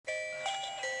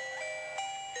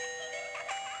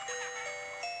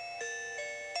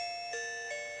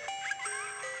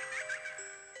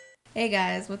Hey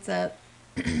guys, what's up?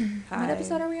 What Hi.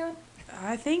 episode are we on?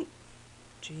 I think,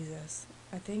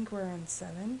 I think we're on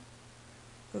 7.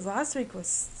 Because last week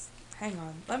was, hang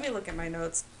on, let me look at my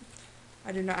notes.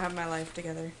 I do not have my life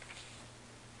together.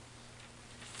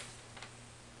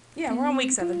 Yeah, we're on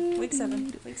week 7. Week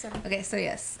 7. Week 7. Okay, so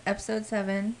yes, episode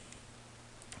 7,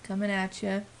 coming at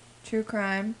you. True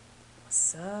crime.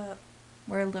 What's up?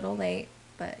 We're a little late,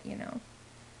 but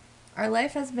our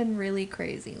life has been really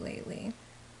crazy lately.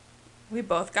 We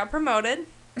both got promoted,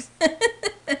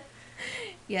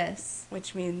 Yes,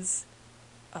 which means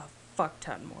a fuck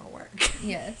ton more work.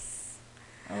 yes.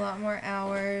 A lot more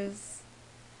hours.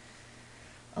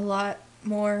 A lot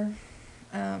more,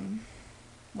 a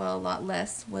lot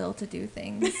less will to do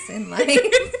things in life.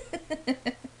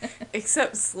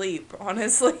 Except sleep,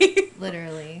 honestly.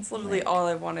 Literally. It's literally all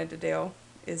I wanted to do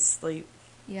is sleep.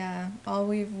 Yeah, all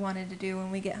we've wanted to do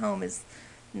when we get home is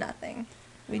nothing.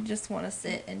 We just want to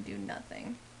sit and do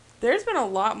nothing. There's been a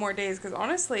lot more days because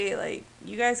honestly, like,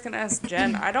 you guys can ask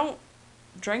Jen. I don't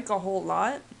drink a whole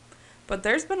lot, but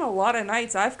there's been a lot of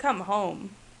nights I've come home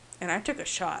and I took a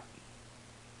shot.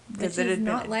 Which is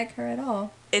not like her at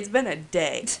all. It's been a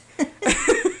day.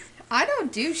 I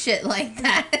don't do shit like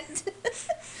that.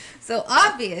 So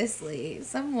obviously,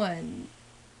 someone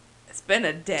It's been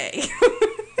a day.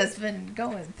 has been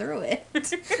going through it.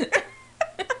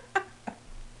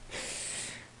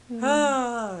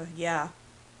 Oh, yeah.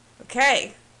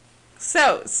 Okay.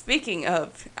 So, speaking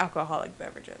of alcoholic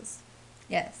beverages.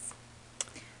 Yes.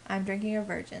 I'm drinking a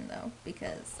virgin, though,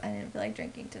 because I didn't feel like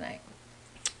drinking tonight.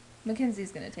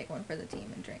 Mackenzie's going to take one for the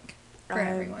team and drink. For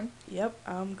everyone. Yep,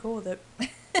 I'm cool with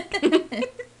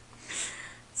it.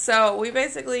 So, we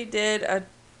basically did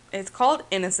it's called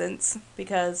Innocence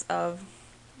because of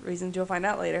reasons you'll find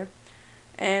out later.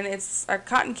 And it's a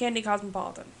cotton candy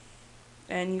cosmopolitan.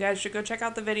 And you guys should go check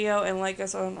out the video and like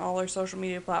us on all our social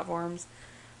media platforms.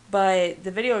 But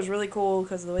the video is really cool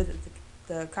because of the way that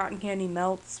the cotton candy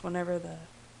melts whenever the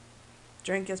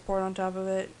drink is poured on top of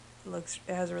it. It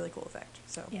has a really cool effect.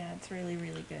 So Yeah, it's really,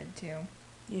 really good, too.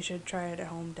 you should try it at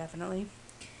home, definitely.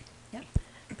 Yep.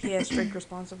 P.S. Drink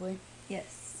responsibly.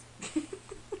 Yes.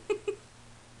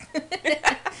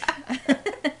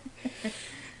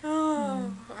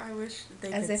 Oh, I wish they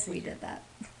could As if see. we did that.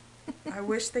 I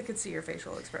wish they could see your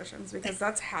facial expressions because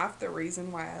that's half the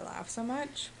reason why I laugh so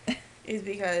much. Is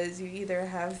because you either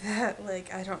have that,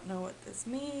 like, I don't know what this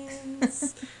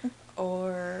means,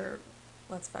 or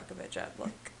let's fuck a bitch up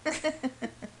look.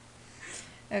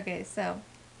 Okay, so,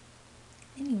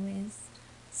 anyways.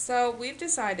 So we've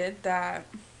decided that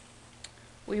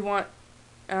we want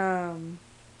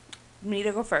me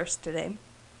to go first today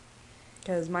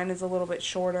because mine is a little bit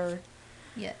shorter.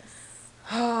 Yes.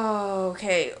 Oh,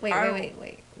 okay. Wait.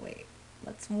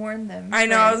 Let's warn them. I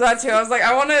know, I was about to. I was like,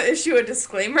 I want to issue a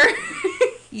disclaimer.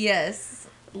 Yes,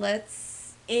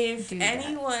 let's If do that.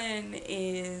 anyone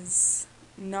is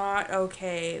not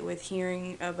okay with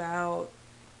hearing about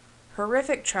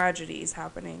horrific tragedies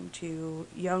happening to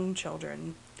young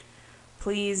children,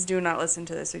 please do not listen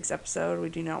to this week's episode. We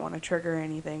do not want to trigger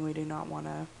anything. We do not want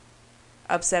to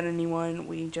upset anyone.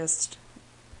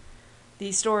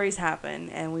 These stories happen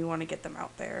and we want to get them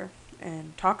out there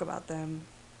and talk about them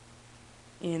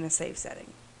in a safe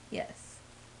setting. Yes.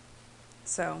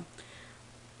 So,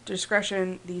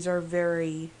 discretion, these are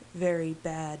very, very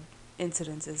bad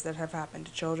incidences that have happened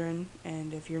to children,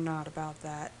 and if you're not about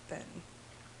that, then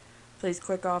please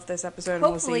click off this episode and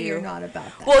we'll see you. Hopefully you're not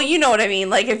about that. Well, you know what I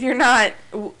mean. Like, if you're not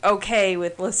okay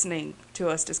with listening to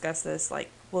us discuss this,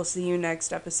 like, we'll see you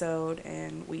next episode,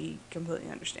 and we completely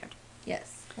understand.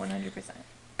 Yes, 100%.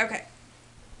 Okay.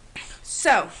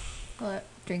 So.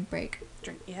 Drink break.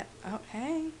 Drink. Yeah. Oh,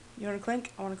 hey. You want to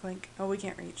clink? I want to clink. Oh, we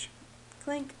can't reach.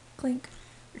 Clink. Clink.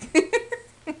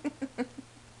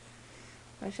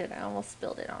 Oh shit, I almost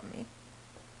spilled it on me.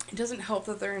 It doesn't help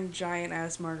that they're in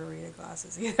giant-ass margarita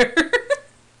glasses either.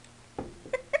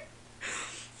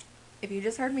 If you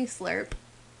just heard me slurp,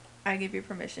 I give you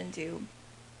permission to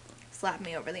slap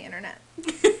me over the internet.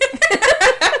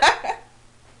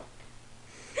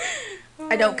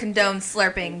 I don't condone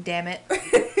slurping, damn it.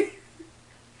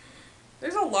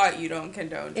 There's a lot you don't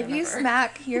condone, Jennifer. If you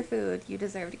smack your food, you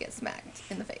deserve to get smacked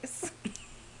in the face.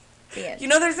 The end. You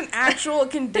know there's an actual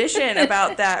condition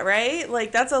about that, right?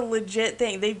 Like, that's a legit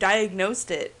thing. They've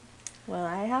diagnosed it. Well,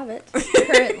 I have it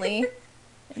currently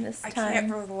in this time. I can't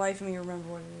for the life of me remember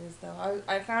what it is, though.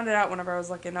 I found it out whenever I was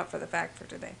looking up for the fact for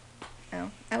today. Oh,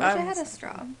 I wish I had a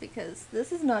straw because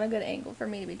this is not a good angle for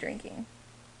me to be drinking.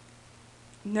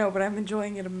 No, but I'm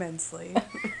enjoying it immensely.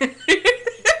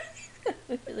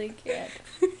 I really can't.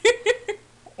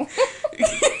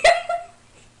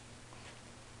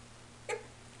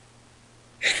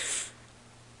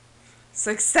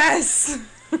 Success!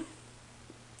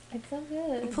 It's so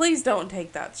good. Please don't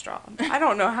take that straw. I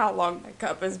don't know how long that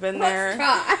cup has been What there. straw?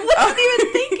 I wasn't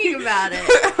even thinking about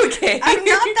it. Okay. I'm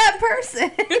not that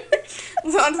person. I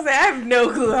was about to say, I have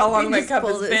no clue how long You that just cup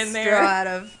pull has this been straw there. out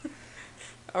of.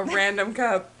 A random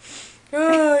cup.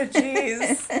 Oh,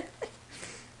 jeez.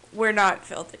 We're not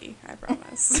filthy, I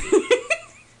promise.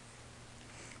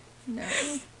 No.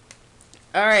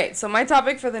 Alright, so my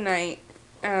topic for the night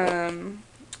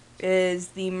is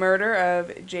the murder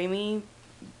of Jamie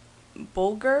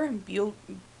Bulger. Bugler?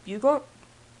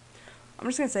 I'm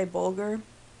just going to say Bulger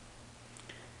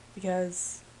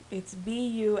because it's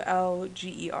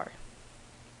Bulger.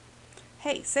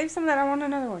 Hey, save some of that. I want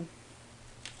another one.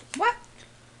 What?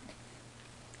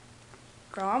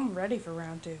 Girl, I'm ready for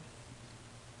round 2.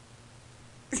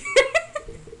 Let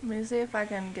me see if I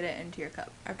can get it into your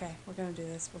cup. Okay, we're going to do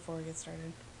this before we get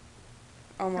started.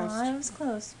 Oh, Almost. I was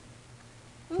close.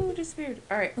 Ooh, disappeared.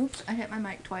 Alright. Oops, I hit my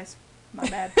mic twice. My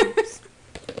bad. Oops.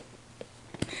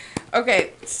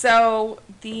 Okay, so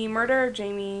the murder of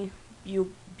Jamie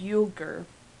Bulger.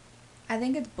 I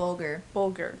think it's Bulgur.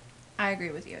 Bulger. I agree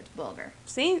with you. It's Bulgur.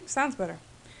 See? Sounds better.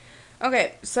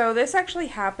 Okay, so this actually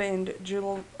happened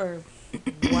December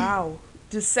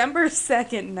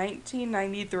 2nd,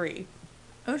 1993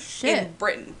 Oh shit. in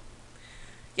Britain.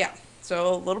 Yeah,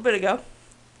 so a little bit ago.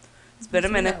 It's been a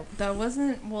minute. No, that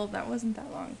wasn't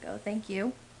that long ago. Thank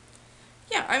you.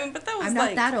 Yeah, I mean, but that was I'm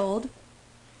not that old.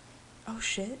 Oh,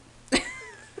 shit.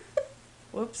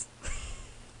 Whoops.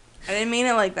 I didn't mean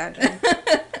it like that, Jen.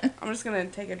 I'm just going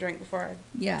to take a drink before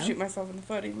I shoot myself in the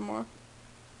foot even more.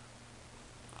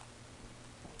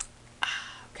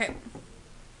 Okay.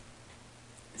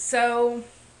 So,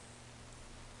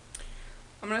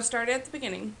 I'm going to start at the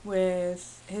beginning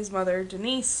with his mother,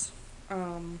 Denise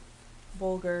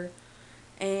Bulger.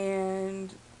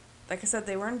 And, like I said,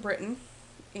 they were in Britain.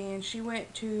 And she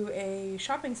went to a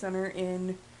shopping center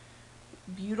in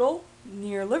Beulah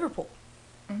near Liverpool.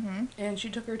 Mm-hmm. And she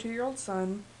took her 2-year-old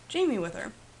son, Jamie, with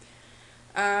her.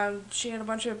 She had a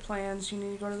bunch of plans. She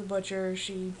needed to go to the butcher.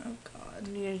 She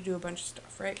needed to do a bunch of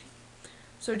stuff, right?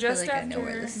 So just feel like after... I know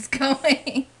where this is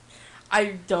going.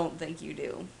 I don't think you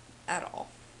do. At all.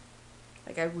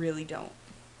 Like, I really don't.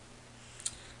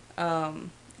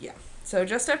 Yeah. So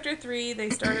just after 3, they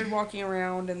started walking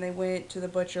around, and they went to the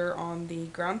butcher on the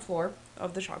ground floor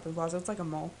of the shopping plaza. It's like a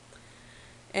mall.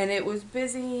 And it was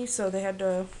busy, so they had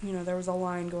to, there was a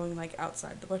line going, like,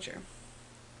 outside the butcher.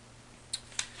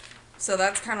 So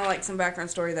that's kind of like some background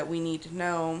story that we need to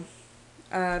know.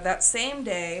 That same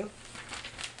day,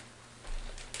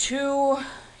 2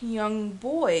 young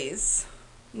boys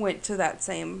went to that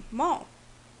same mall.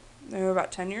 They were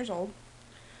about 10 years old.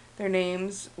 Their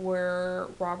names were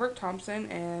Robert Thompson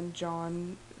and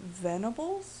John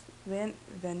Venables?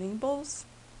 Venables?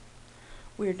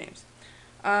 Weird names.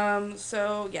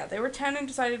 So, yeah, they were 10 and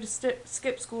decided to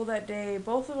skip school that day.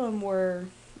 Both of them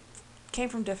came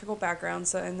from difficult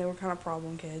backgrounds, and they were kind of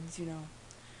problem kids,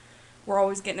 We're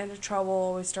always getting into trouble,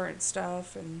 always starting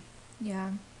stuff, and...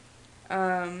 Yeah.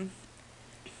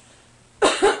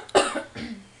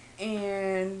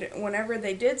 And whenever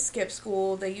they did skip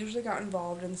school, they usually got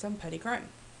involved in some petty crime.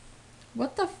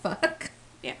 What the fuck?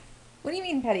 Yeah. What do you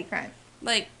mean petty crime?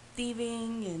 Like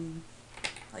thieving and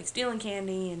like stealing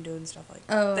candy and doing stuff like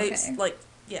that. Oh, okay.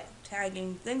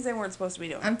 Tagging, things they weren't supposed to be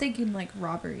doing. I'm thinking like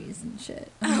robberies and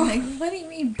shit. I'm like, what do you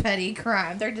mean petty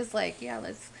crime? They're just like, yeah,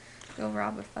 let's go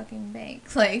rob a fucking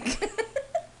bank. Like,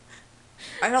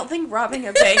 I don't think robbing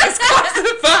a bank is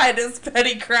classified as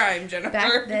petty crime, Jennifer.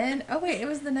 back then? Oh wait, it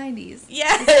was the 90s.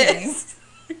 Yes.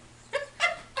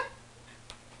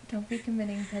 Don't be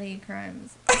committing petty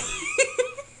crimes.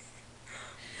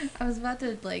 I was about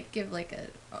to give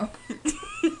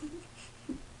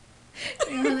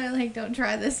they're like, don't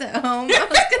try this at home. I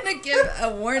was gonna give a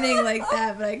warning like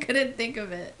that, but I couldn't think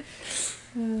of it.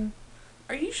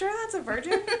 Are you sure that's a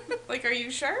virgin? Are you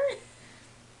sure?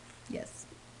 Yes.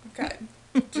 Okay.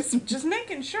 Just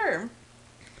making sure.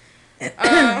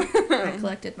 I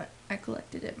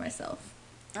collected it myself.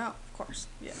 Oh, of course.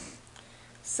 Yeah.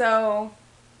 So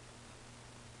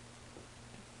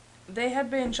they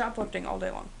had been shoplifting all day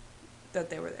long that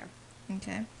they were there.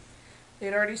 Okay.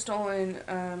 They'd already stolen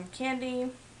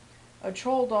candy, a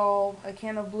troll doll, a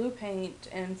can of blue paint,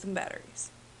 and some batteries.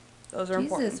 Those are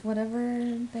important. Jesus, whatever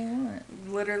they want.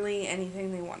 Literally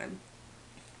anything they wanted.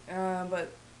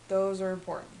 But those are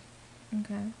important.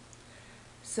 Okay.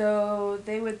 So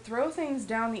they would throw things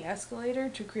down the escalator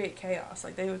to create chaos.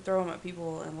 They would throw them at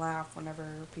people and laugh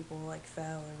whenever people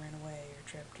fell or ran away or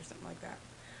tripped or something like that.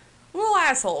 Little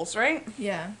assholes, right?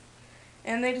 Yeah.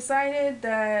 And they decided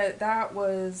that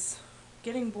was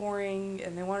getting boring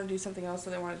and they wanted to do something else, so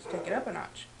they wanted to take it up a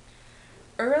notch.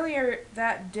 Earlier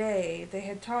that day, they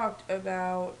had talked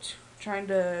about trying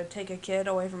to take a kid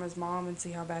away from his mom and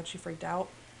see how bad she freaked out.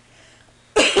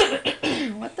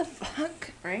 What the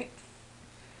fuck? Right?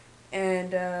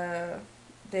 And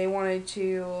they wanted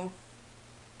to.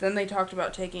 Then they talked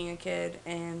about taking a kid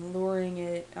and luring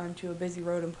it onto a busy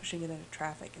road and pushing it into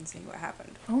traffic and seeing what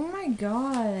happened. Oh my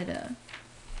god.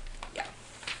 Yeah.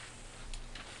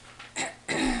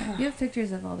 You have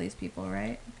pictures of all these people,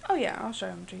 right? Oh yeah, I'll show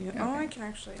them to you. Okay. Oh, I can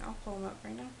actually. I'll pull them up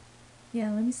right now.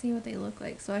 Yeah, let me see what they look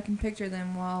like so I can picture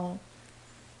them while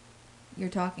you're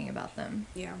talking about them.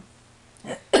 Yeah.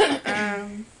 My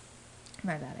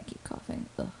bad, I keep coughing.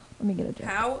 Ugh, let me get a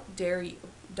drink. How dare you?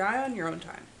 Die on your own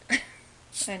time.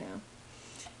 I know.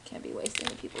 Can't be wasting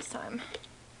people's time.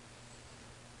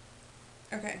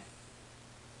 Okay.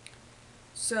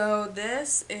 So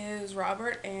this is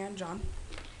Robert and John.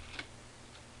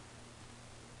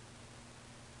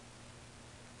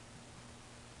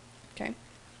 Okay.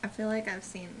 I feel like I've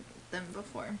seen them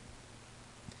before.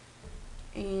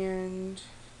 And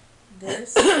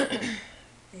this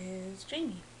is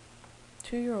Jamie.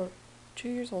 2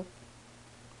 years old.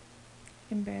 I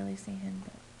can barely see him,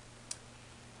 but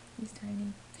he's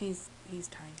tiny. He's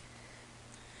tiny.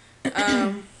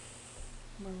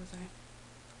 Where was I?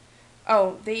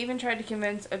 Oh, they even tried to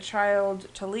convince a child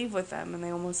to leave with them, and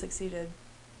they almost succeeded.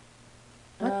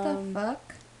 What the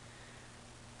fuck?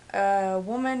 A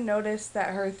woman noticed that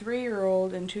her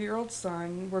 3-year-old and 2-year-old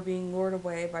son were being lured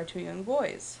away by 2 young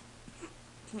boys.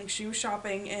 Like, she was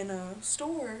shopping in a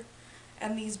store,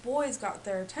 and these boys got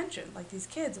their attention, like these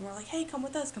kids, and were like, hey, come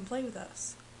with us, come play with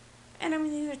us. And I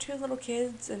mean, these are 2 little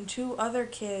kids, and 2 other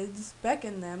kids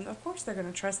beckon them. Of course they're going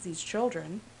to trust these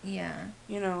children. Yeah.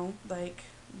 You know, like,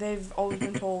 they've always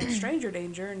been told stranger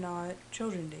danger, not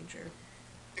children danger.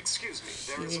 Excuse me,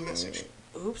 there is a message.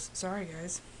 Oops, sorry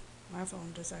guys. My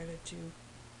phone decided to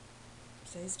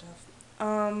say stuff.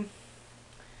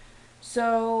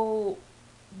 So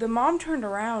the mom turned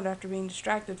around after being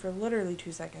distracted for literally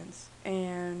 2 seconds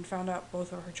and found out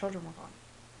both of her children were gone.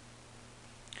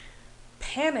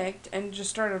 Panicked and just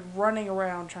started running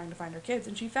around trying to find her kids,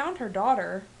 and she found her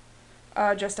daughter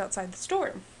just outside the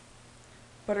store.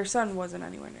 But her son wasn't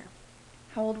anywhere near.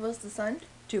 How old was the son?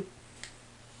 2.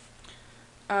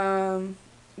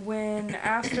 When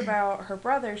asked about her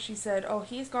brother, she said, oh,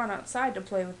 he's gone outside to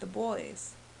play with the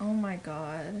boys. Oh my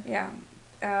god. Yeah.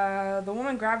 The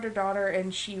woman grabbed her daughter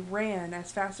and she ran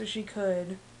as fast as she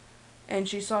could, and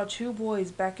she saw 2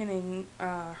 boys beckoning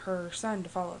her son to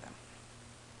follow them.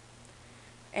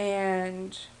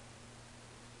 And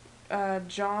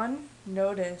John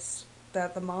noticed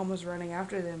that the mom was running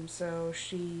after them, so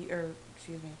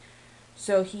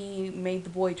so he made the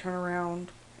boy turn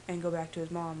around and go back to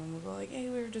his mom and was like, hey,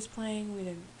 we were just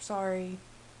playing, sorry,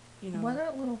 you know. What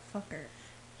a little fucker.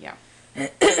 Yeah.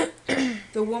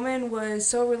 The woman was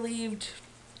so relieved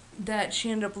that she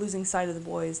ended up losing sight of the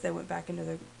boys. They went back into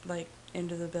the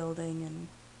building and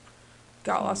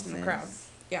got lost in the crowd.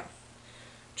 Yeah.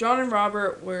 John and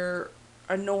Robert were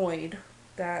annoyed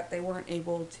that they weren't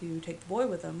able to take the boy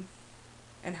with them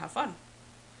and have fun.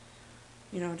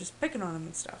 You know, just picking on him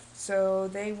and stuff. So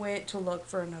they went to look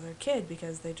for another kid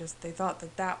because they thought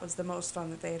that was the most fun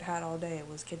that they had all day,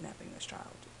 was kidnapping this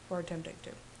child, or attempting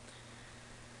to.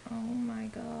 Oh my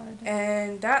god.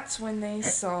 And that's when they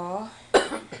saw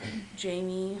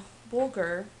Jamie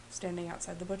Bulger standing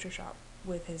outside the butcher shop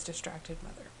with his distracted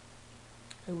mother,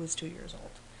 who was 2 years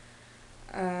old.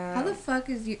 How the fuck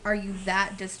are you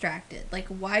that distracted? Like,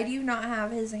 why do you not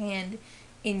have his hand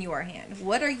in your hand?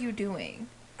 What are you doing?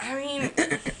 I mean,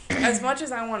 as much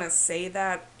as I want to say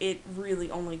that, it really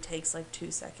only takes like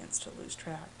 2 seconds to lose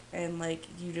track. And like,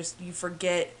 you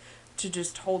forget to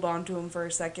just hold on to him for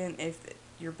a second if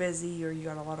you're busy or you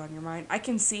got a lot on your mind. I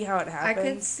can see how it happens. I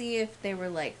could see if they were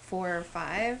like 4 or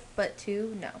 5, but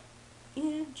 2, no.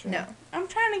 Yeah, true. No. I'm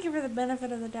trying to give her the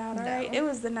benefit of the doubt, No. alright? It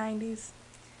was the 90s.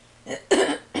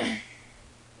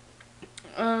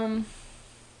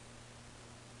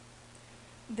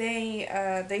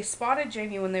 They spotted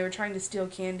Jamie when they were trying to steal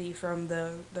candy from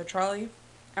the trolley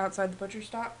outside the butcher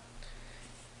stop.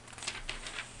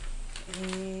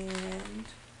 And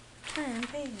turn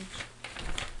page.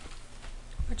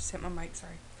 I just hit my mic,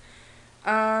 sorry.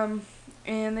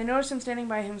 And they noticed him standing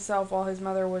by himself while his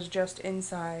mother was just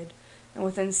inside. And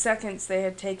within seconds, they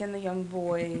had taken the young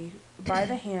boy by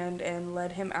the hand and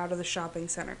led him out of the shopping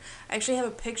center. I actually have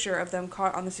a picture of them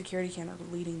caught on the security camera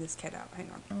leading this kid out.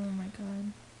 Hang on. Oh my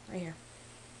god. Right here.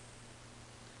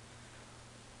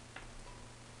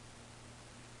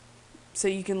 So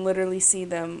you can literally see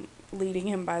them leading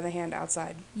him by the hand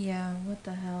outside. Yeah, what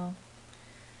the hell?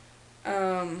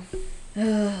 Um,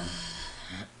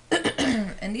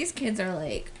 And these kids are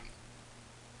like...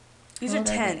 these how are old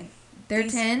 10. they? They're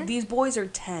 10? These boys are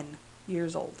 10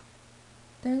 years old.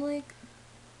 They're like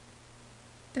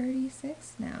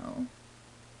 36 now.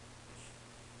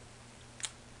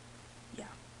 Yeah.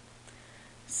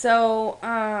 So,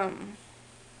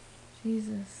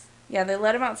 Jesus. yeah, they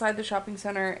let him outside the shopping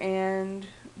center, and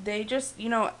they just,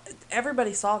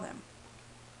 everybody saw them.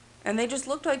 And they just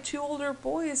looked like two older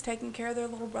boys taking care of their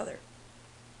little brother.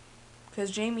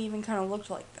 Because Jamie even kind of looked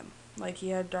like them. Like, he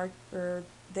had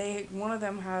one of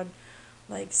them had,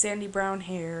 like, sandy brown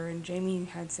hair, and Jamie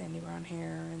had sandy brown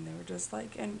hair, and they were just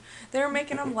like, and they were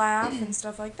making him laugh and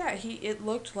stuff like that. It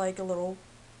looked like a little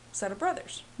set of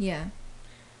brothers. Yeah.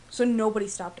 So nobody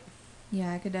stopped him.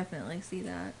 Yeah, I could definitely see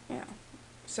that. Yeah.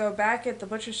 So back at the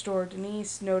butcher store,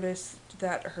 Denise noticed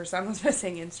that her son was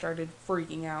missing and started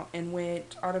freaking out and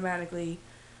went automatically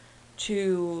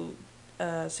to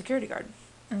a security guard.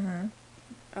 Uh-huh.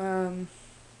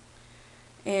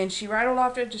 And she rattled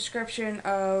off a description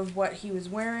of what he was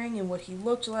wearing and what he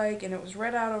looked like, and it was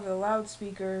read out over the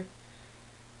loudspeaker.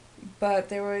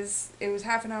 But it was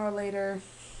half an hour later,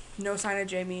 no sign of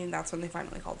Jamie, and that's when they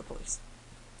finally called the police.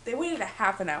 They waited a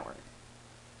half an hour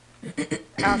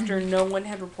after no one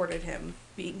had reported him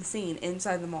being seen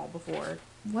inside the mall before.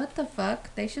 What the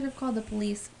fuck? They should have called the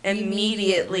police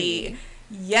Immediately.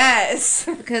 Yes.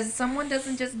 Because someone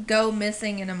doesn't just go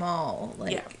missing in a mall.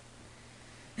 Like,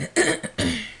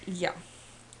 yeah.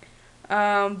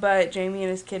 But Jamie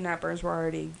and his kidnappers were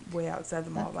already way outside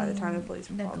the mall by the time the police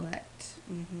were called. Neglect.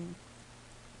 Mm-hmm.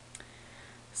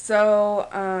 So,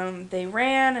 they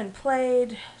ran and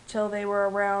played till they were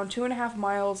around 2.5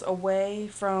 miles away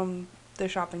from the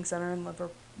shopping center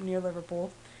near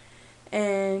Liverpool.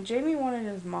 And Jamie wanted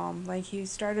his mom. Like, he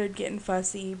started getting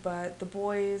fussy, but the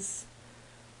boys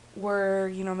were,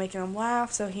 making him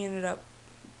laugh, so he ended up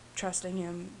trusting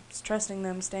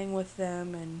them, staying with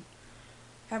them, and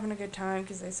having a good time,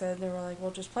 because they said, they were like,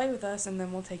 well, just play with us, and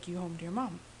then we'll take you home to your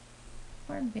mom.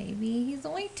 Poor baby. He's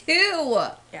only 2.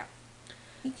 Yeah.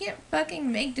 He can't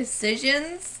fucking make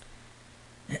decisions.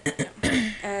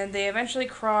 And they eventually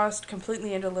crossed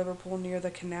completely into Liverpool near the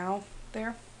canal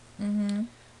there.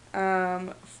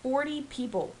 Mm-hmm. 40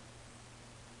 people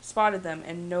spotted them,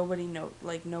 and nobody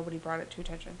brought it to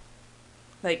attention.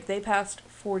 Like, they passed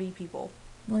 40 people.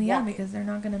 Well, yeah, walking. because they're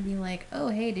not going to be like, oh,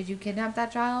 hey, did you kidnap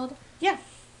that child? Yeah.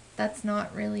 That's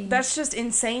not really... That's just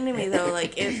insane to me, though.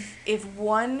 Like, if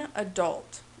one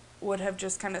adult would have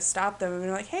just kind of stopped them and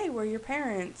been like, hey, where are your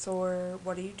parents? Or,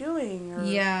 what are you doing? Or,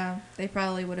 yeah, they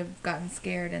probably would have gotten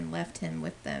scared and left him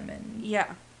with them and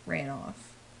ran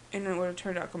off. And it would have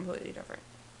turned out completely different.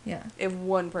 Yeah. If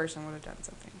one person would have done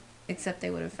something. Except they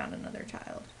would have found another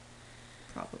child.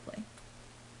 Probably.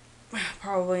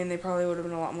 Probably, and they probably would have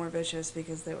been a lot more vicious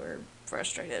because they were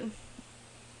frustrated.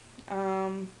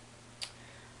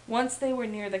 Once they were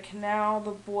near the canal, the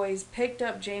boys picked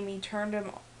up Jamie, turned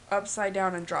him upside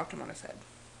down, and dropped him on his head.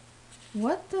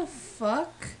 What the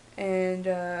fuck? And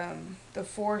the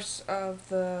force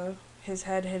of his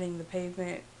head hitting the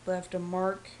pavement left a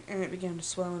mark, and it began to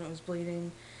swell, and it was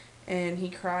bleeding. And he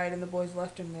cried, and the boys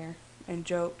left him there and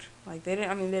joked. Like, they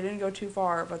didn't go too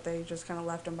far, but they just kind of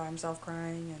left him by himself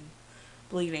crying and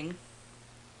bleeding.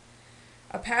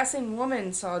 A passing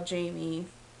woman saw Jamie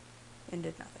and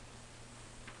did nothing.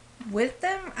 With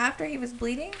them after he was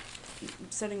bleeding?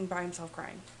 Sitting by himself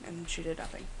crying, and she did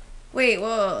nothing. Wait,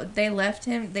 well, they left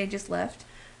him? They just left?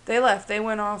 They left. They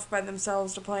went off by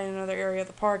themselves to play in another area of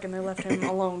the park, and they left him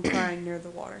alone crying near the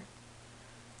water.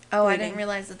 Oh, bleeding. I didn't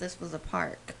realize that this was a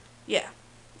park. Yeah.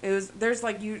 There's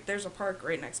a park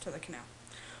right next to the canal.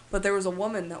 But there was a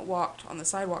woman that walked on the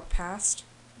sidewalk past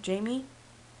Jamie,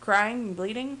 crying and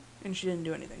bleeding, and she didn't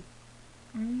do anything.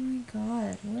 Oh my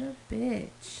god, what a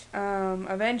bitch.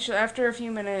 Eventually, after a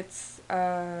few minutes,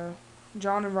 John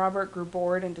and Robert grew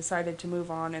bored and decided to move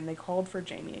on, and they called for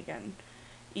Jamie again.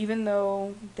 Even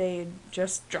though they had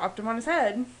just dropped him on his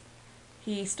head,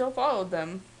 he still followed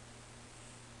them.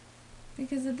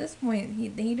 Because at this point,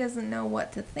 he doesn't know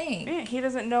what to think. Yeah, he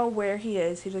doesn't know where he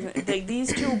is. He doesn't.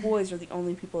 These two boys are the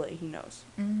only people that he knows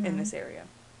in this area.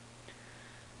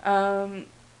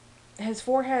 His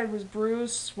forehead was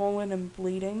bruised, swollen, and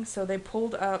bleeding, so they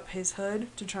pulled up his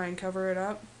hood to try and cover it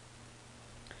up.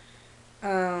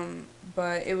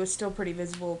 But it was still pretty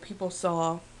visible. People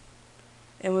saw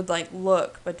and would,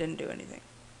 look, but didn't do anything.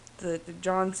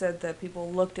 John said that people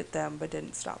looked at them, but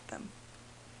didn't stop them.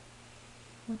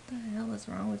 What the hell is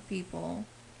wrong with people?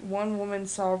 One woman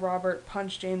saw Robert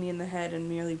punch Jamie in the head and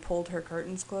merely pulled her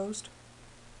curtains closed.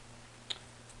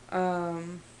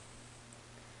 Finally,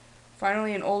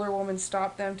 an older woman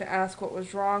stopped them to ask what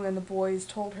was wrong, and the boys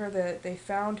told her that they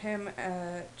found him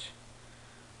at,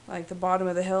 like, the bottom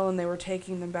of the hill, and they were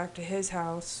taking them back to his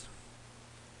house.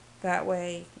 That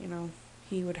way,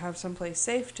 he would have someplace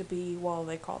safe to be while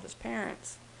they called his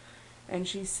parents. And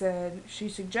she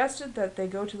suggested that they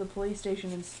go to the police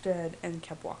station instead, and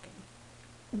kept walking.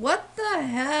 What the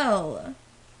hell?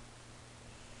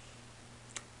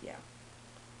 Yeah.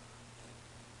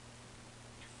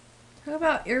 Talk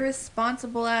about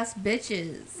irresponsible ass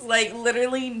bitches. Like,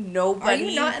 literally nobody... Are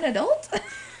you not an adult?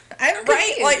 I'm Right?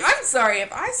 confused. Like, I'm sorry,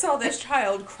 if I saw this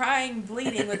child crying,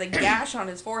 bleeding, with a gash on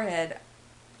his forehead,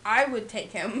 I would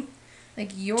take him.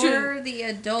 Like, you're the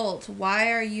adult.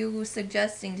 Why are you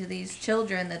suggesting to these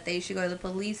children that they should go to the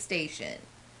police station?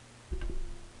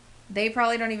 They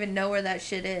probably don't even know where that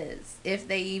shit is, if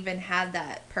they even had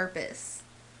that purpose.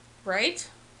 Right?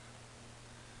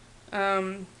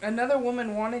 Another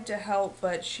woman wanted to help,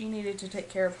 but she needed to take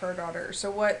care of her daughter.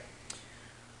 So what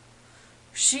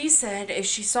she said is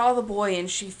she saw the boy and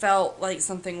she felt like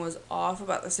something was off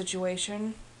about the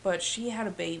situation, but she had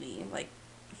a baby, like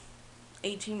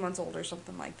 18 months old or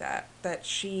something like that, that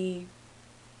she,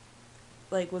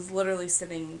 like, was literally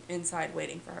sitting inside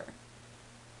waiting for her.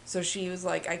 So she was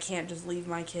like, I can't just leave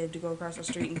my kid to go across the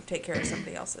street and take care of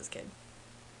somebody else's kid.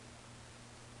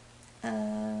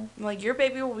 I'm like, your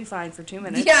baby will be fine for 2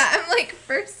 minutes. Yeah, I'm like,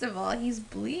 first of all, he's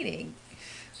bleeding.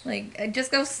 Like,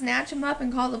 just go snatch him up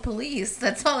and call the police.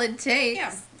 That's all it takes.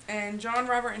 Yeah. And John,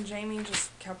 Robert, and Jamie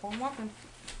just kept on walking.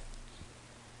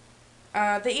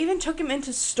 They even took him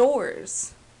into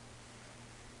stores.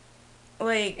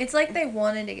 Like, It's like they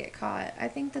wanted to get caught. I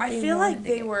think that I they feel like wanted to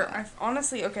they get were, caught.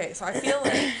 honestly, okay, so I feel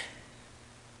like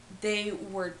they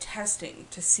were testing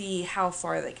to see how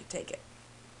far they could take it.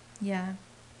 Yeah.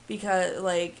 Because,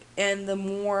 like, and the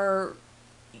more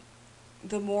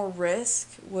risk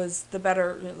was, the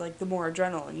better, like, the more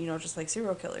adrenaline, just like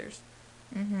serial killers.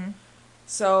 Mm-hmm.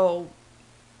 So,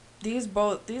 these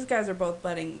guys are both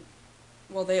they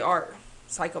are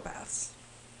psychopaths.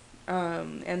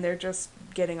 And they're just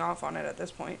getting off on it at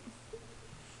this point.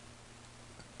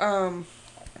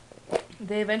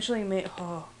 They eventually made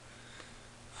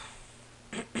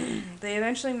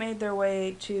their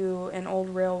way to an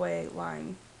old railway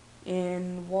line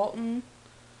in Walton,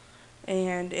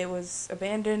 and it was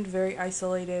abandoned, very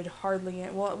isolated,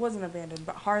 it wasn't abandoned,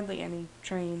 but hardly any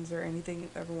trains or anything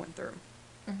ever went through.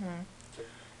 Mm-hmm.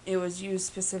 It was used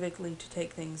specifically to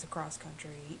take things across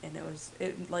country, and trains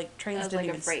didn't like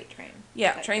even... a freight train.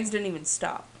 Yeah, trains didn't even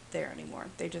stop there anymore.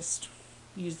 They just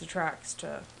used the tracks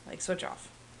to, like, switch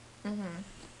off. Mm-hmm.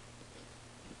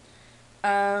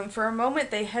 For a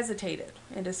moment, they hesitated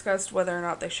and discussed whether or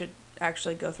not they should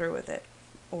actually go through with it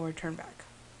or turn back.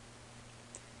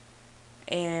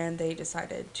 And they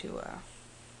decided to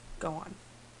go on.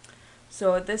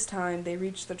 So at this time, they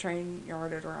reached the train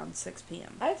yard at around 6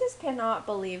 p.m. I just cannot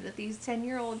believe that these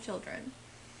 10-year-old children,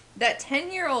 that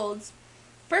 10-year-olds,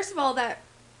 first of all, that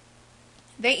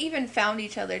they even found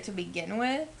each other to begin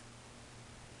with.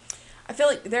 I feel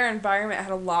like their environment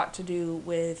had a lot to do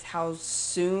with how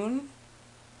soon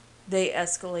they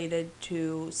escalated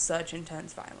to such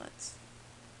intense violence.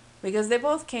 Because they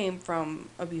both came from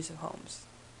abusive homes.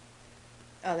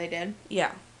 Oh, they did?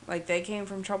 Yeah. Like, they came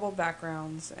from troubled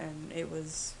backgrounds, and it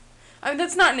was... I mean,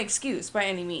 that's not an excuse by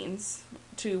any means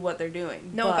to what they're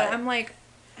doing. No, but I'm like,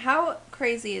 how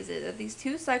crazy is it that these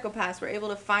two psychopaths were able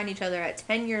to find each other at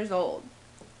 10 years old?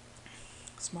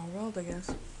 Small world, I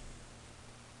guess.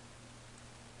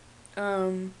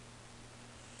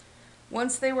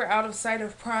 Once they were out of sight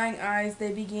of prying eyes,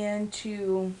 they began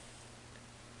to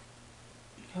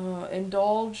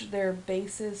indulge their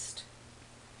basest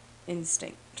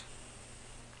instinct.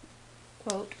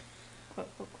 Quote,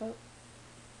 quote, quote, quote.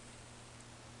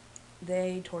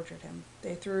 They tortured him.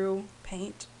 They threw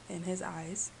paint in his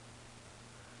eyes.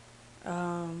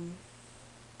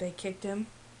 They kicked him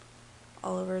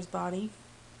all over his body.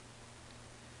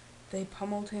 They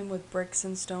pummeled him with bricks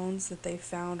and stones that they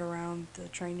found around the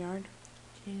train yard.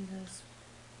 Jesus.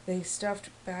 They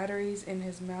stuffed batteries in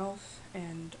his mouth,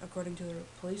 and according to the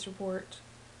police report,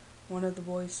 one of the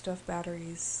boys stuffed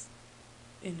batteries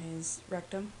in his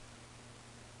rectum.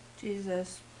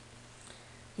 Jesus.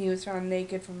 He was found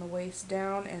naked from the waist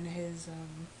down, and his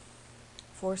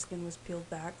foreskin was peeled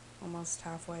back almost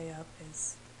halfway up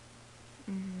his...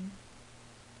 Mm-hmm.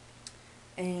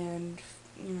 And,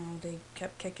 they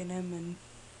kept kicking him, and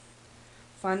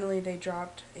finally they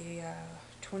dropped a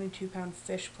 22-pound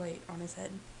fish plate on his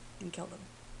head and killed him.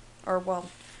 Or, well,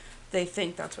 they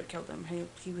think that's what killed him.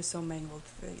 He was so mangled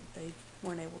they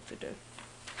weren't able to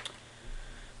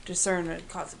discern a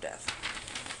cause of death.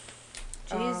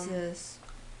 Jesus.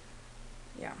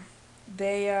 Yeah.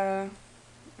 They,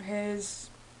 his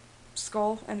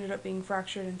skull ended up being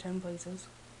fractured in 10 places.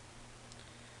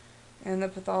 And the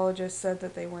pathologist said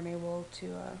that they weren't able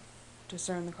to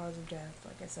discern the cause of death,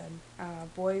 like I said.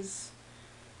 Boys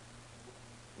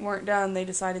weren't done. They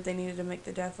decided they needed to make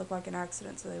the death look like an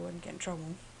accident so they wouldn't get in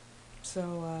trouble.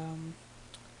 So,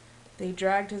 they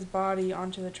dragged his body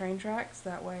onto the train tracks.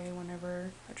 That way, whenever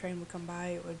a train would come by,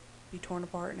 it would be torn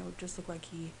apart and it would just look like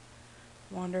he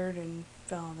wandered and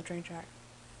fell on the train track.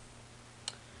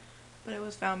 But it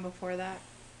was found before that.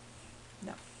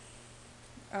 No.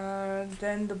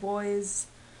 Then the boys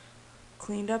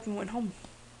cleaned up and went home.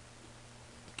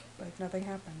 Like nothing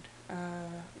happened.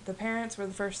 The parents were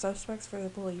the first suspects for the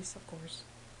police, of course.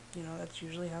 You know, that's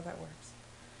usually how that works.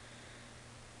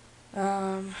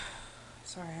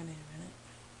 Sorry, I need a minute.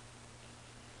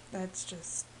 That's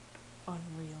just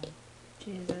unreal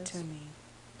Jesus. to me.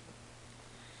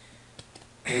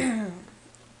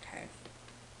 Okay.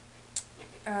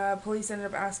 Police ended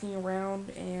up asking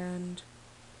around, and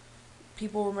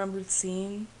people remembered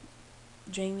seeing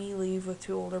Jamie leave with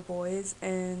 2 older boys,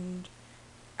 and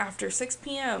after 6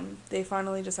 p.m., they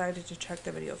finally decided to check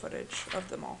the video footage of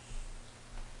them all.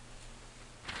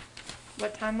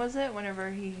 What time was it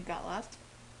whenever he got lost?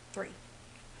 3.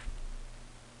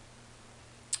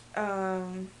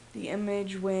 The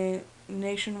image went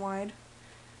nationwide.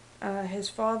 His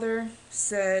father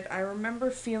said, "I remember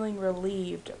feeling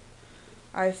relieved.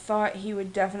 I thought he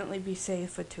would definitely be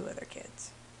safe with 2 other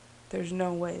kids. There's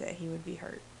no way that he would be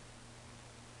hurt."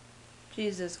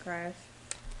 Jesus Christ.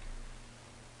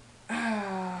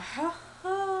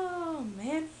 Oh,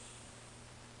 man.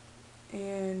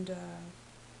 And,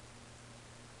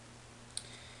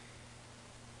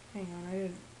 hang on, I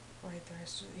didn't write the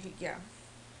rest of it. Yeah.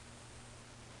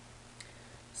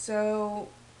 So,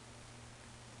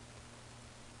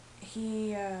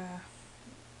 his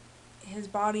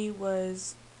body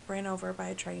was ran over by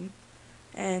a train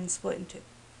and split in 2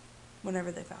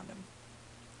 whenever they found him.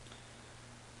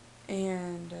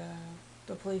 And,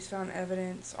 the police found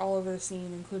evidence all over the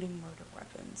scene, including murder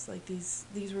weapons. Like,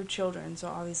 these were children, so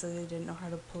obviously they didn't know how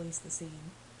to police the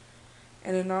scene.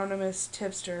 An anonymous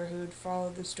tipster who'd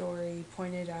followed the story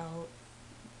pointed out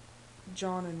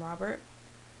John and Robert,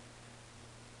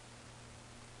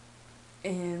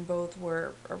 and both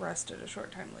were arrested a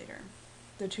short time later.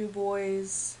 The 2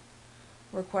 boys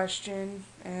were questioned,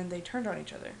 and they turned on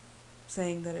each other,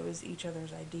 saying that it was each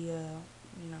other's idea,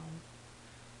 you know,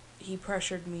 he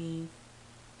pressured me,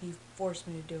 he forced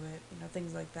me to do it, you know,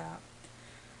 things like that.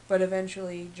 But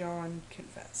eventually, John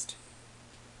confessed.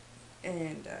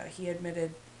 And he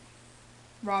admitted...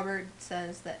 Robert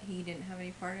says that he didn't have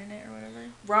any part in it or whatever.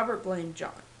 Robert blamed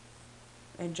John.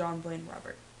 And John blamed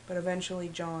Robert. But eventually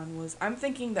John was... I'm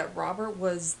thinking that Robert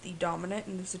was the dominant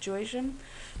in the situation.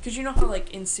 Because you know how,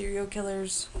 like, in serial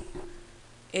killers,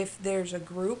 if there's a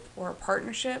group or a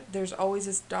partnership, there's always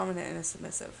this dominant and a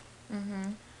submissive.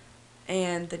 Mm-hmm.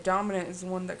 And the dominant is the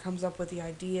one that comes up with the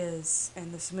ideas,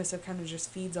 and the submissive kind of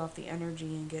just feeds off the energy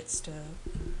and gets to,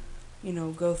 you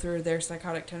know, go through their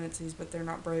psychotic tendencies, but they're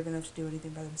not brave enough to do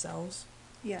anything by themselves.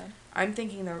 Yeah. I'm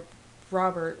thinking that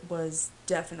Robert was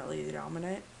definitely the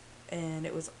dominant, and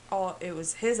it was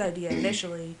his idea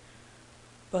initially,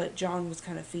 but John was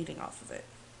kind of feeding off of it,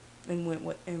 and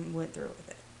went through with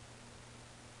it.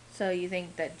 So you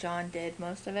think that John did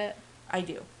most of it? I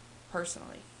do,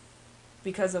 personally.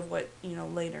 Because of what, you know,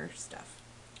 later stuff.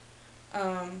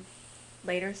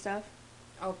 Later stuff?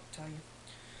 I'll tell you.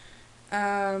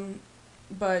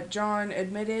 But John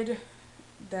admitted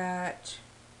that...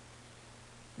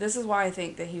 This is why I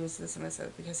think that he was the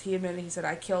submissive. Because he admitted, he said,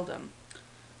 "I killed him."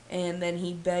 And then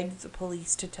he begged the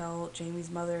police to tell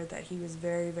Jamie's mother that he was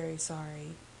very, very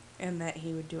sorry. And that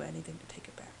he would do anything to take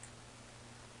it back.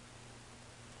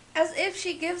 As if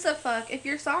she gives a fuck if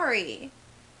you're sorry.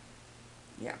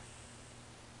 Yeah.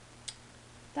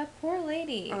 That poor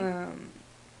lady.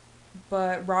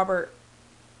 But Robert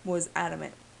was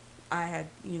adamant. It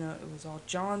was all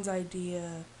John's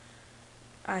idea.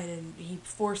 He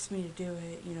forced me to do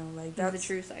it, you know, like that's... He's a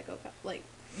true psychopath, like...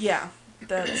 Yeah,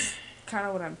 that's kind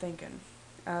of what I'm thinking.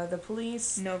 The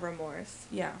police... No remorse.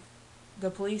 Yeah. The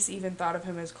police even thought of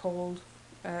him as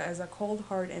as a cold,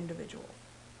 hard individual.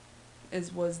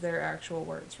 Was their actual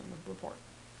words from the report.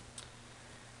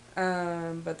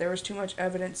 But there was too much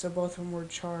evidence, so both of them were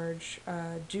charged.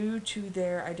 Due to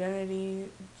their identities,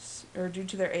 or due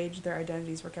to their age, their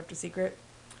identities were kept a secret.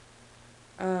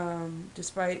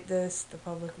 Despite this, the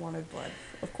public wanted blood.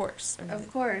 Of course.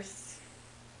 Of course.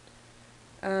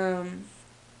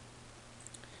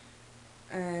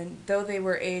 And though they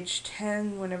were age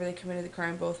 10 whenever they committed the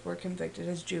crime, both were convicted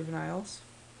as juveniles.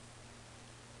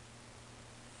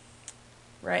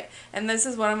 Right? And this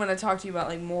is what I'm going to talk to you about,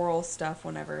 like, moral stuff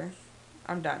whenever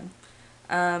I'm done.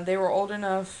 They were old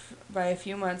enough by a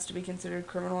few months to be considered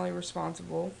criminally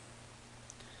responsible.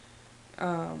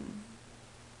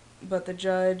 But the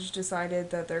judge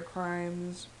decided that their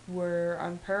crimes were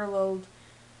unparalleled,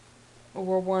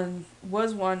 or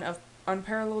was one of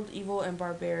unparalleled evil and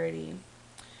barbarity.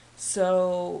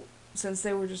 So, since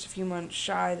they were just a few months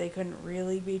shy, they couldn't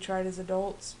really be tried as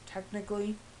adults,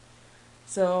 technically.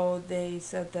 So, they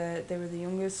said that they were the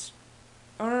youngest.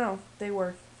 Oh, no, they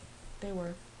were.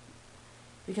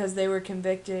 Because they were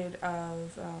convicted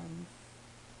of,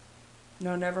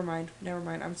 no, never mind,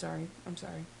 I'm sorry.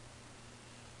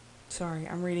 Sorry,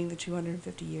 I'm reading the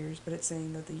 250 years, but it's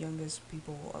saying that the youngest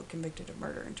people convicted of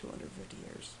murder in 250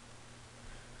 years.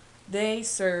 They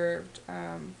served,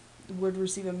 would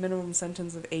receive a minimum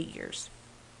sentence of 8 years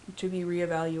to be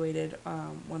reevaluated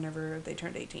whenever they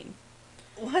turned 18.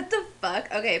 What the fuck?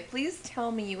 Okay, please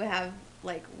tell me you have,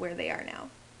 like, where they are now.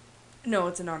 No,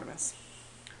 it's anonymous.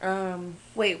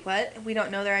 Wait, what? We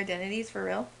don't know their identities for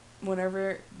real?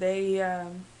 Whenever they,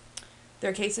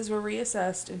 their cases were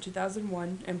reassessed in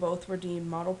 2001, and both were deemed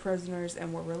model prisoners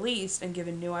and were released and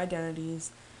given new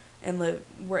identities and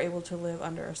were able to live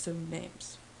under assumed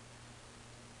names.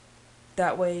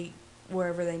 That way,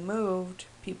 wherever they moved,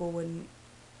 people wouldn't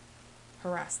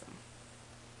harass them.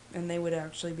 And they would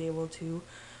actually be able to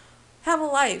have a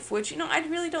life, which, I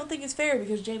really don't think is fair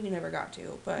because Jamie never got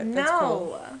to, but that's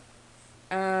cool.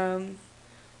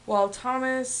 While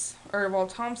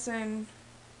Thompson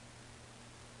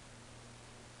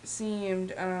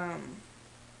seemed,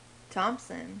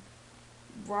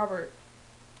 Robert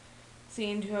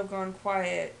seemed to have gone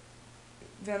quiet.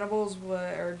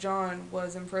 John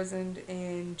was imprisoned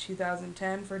in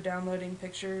 2010 for downloading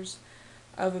pictures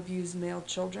of abused male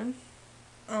children.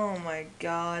 Oh my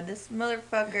god, this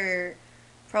motherfucker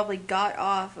probably got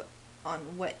off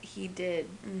on what he did.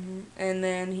 Mm-hmm. And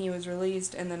then he was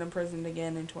released and then imprisoned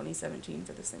again in 2017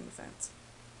 for the same offense.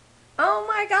 Oh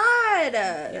my god!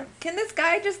 Yeah. Can this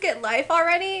guy just get life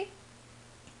already?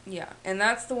 Yeah, and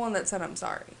that's the one that said I'm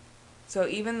sorry. So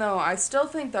even though I still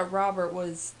think that Robert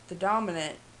was the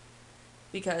dominant,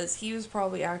 because he was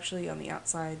probably actually on the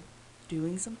outside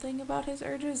doing something about his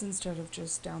urges instead of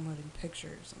just downloading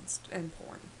pictures and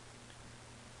porn.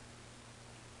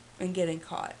 And getting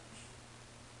caught.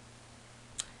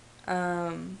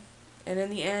 And in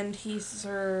the end,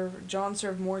 John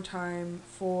served more time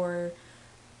for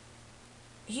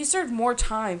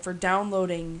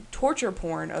downloading torture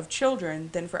porn of children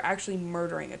than for actually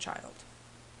murdering a child.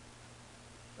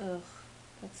 Ugh,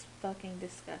 that's fucking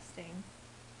disgusting.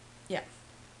 Yeah.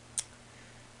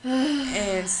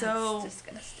 And so that's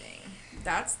disgusting.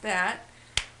 That's that.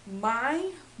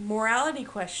 My morality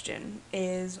question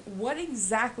is, what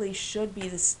exactly should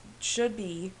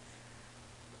be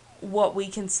what we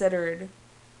considered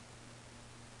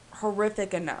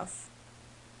horrific enough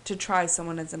to try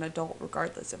someone as an adult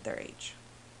regardless of their age?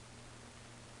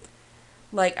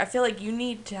 Like, I feel like you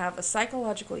need to have a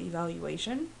psychological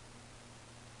evaluation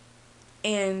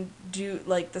and do,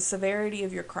 like, the severity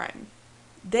of your crime.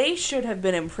 They should have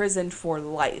been imprisoned for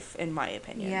life, in my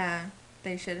opinion. Yeah,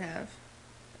 they should have.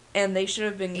 And they should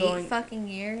have been going 8 fucking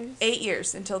years? 8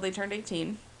 years until they turned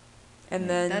 18. And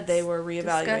then they were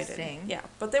reevaluated. Disgusting. Yeah,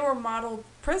 but they were model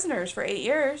prisoners for 8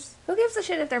 years. Who gives a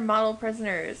shit if they're model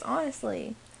prisoners,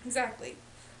 honestly? Exactly.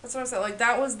 That's what I said. Like,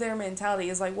 that was their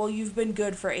mentality. Is like, well, you've been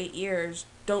good for 8 years.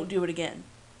 Don't do it again.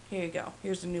 Here you go.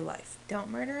 Here's a new life. Don't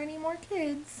murder any more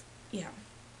kids. Yeah.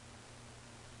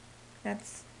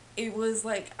 It was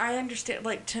like, I understand.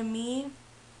 Like, to me,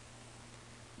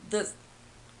 the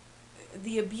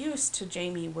abuse to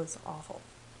Jamie was awful.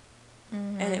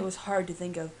 Mm-hmm. And it was hard to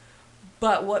think of.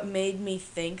 But what made me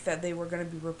think that they were going to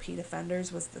be repeat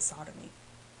offenders was the sodomy.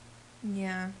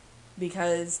 Yeah.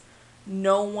 Because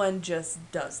no one just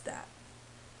does that.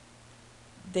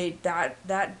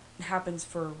 That happens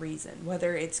for a reason.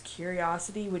 Whether it's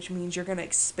curiosity, which means you're going to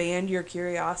expand your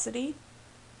curiosity.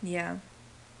 Yeah.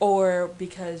 Or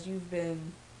because you've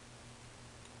been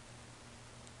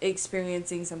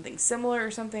experiencing something similar or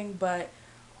something. But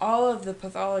all of the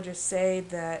pathologists say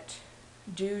that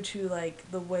due to,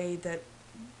 like, the way that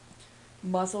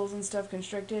muscles and stuff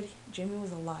constricted, Jamie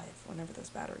was alive whenever those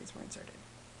batteries were inserted.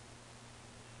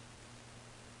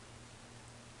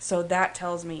 So that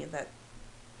tells me that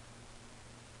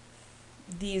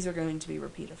these are going to be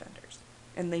repeat offenders.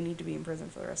 And they need to be in prison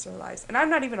for the rest of their lives. And I'm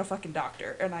not even a fucking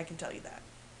doctor, and I can tell you that.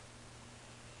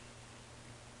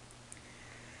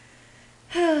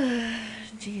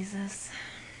 Jesus.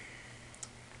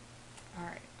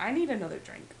 Alright, I need another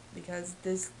drink because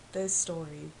this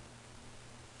story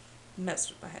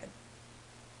messed with my head.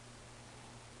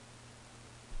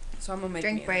 So I'm gonna make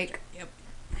Drink me another break. drink. Yep.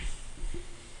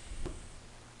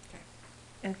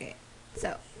 Okay,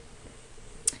 so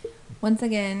once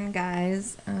again,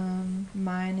 guys,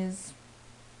 mine is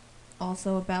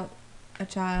also about a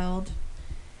child.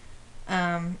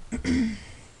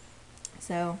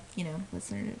 So,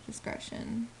 listener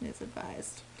discretion is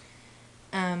advised.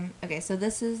 Okay, so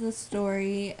this is the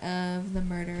story of the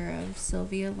murder of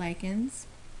Sylvia Likens.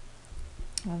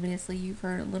 Obviously, you've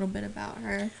heard a little bit about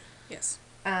her. Yes.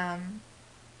 But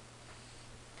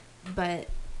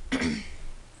I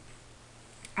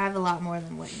have a lot more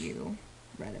than what you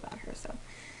read about her, so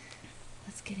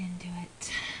let's get into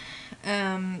it.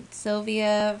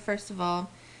 Sylvia, first of all,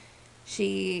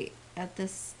 she, at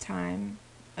this time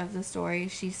of the story,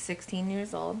 she's 16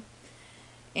 years old,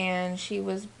 and she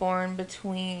was born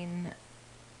between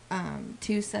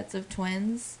two sets of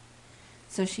twins,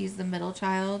 so she's the middle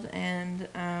child, and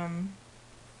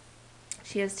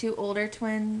she has two older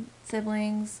twin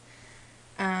siblings,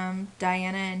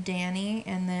 Diana and Danny,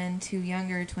 and then two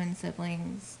younger twin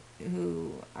siblings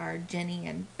who are Jenny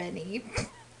and Benny.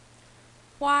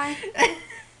 Why?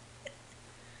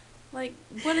 Like,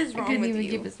 what is wrong with you? I couldn't even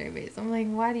keep a straight face. I'm like,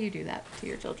 why do you do that to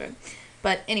your children?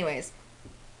 But anyways,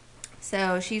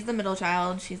 so she's the middle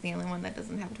child. She's the only one that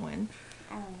doesn't have a twin.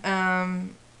 Oh.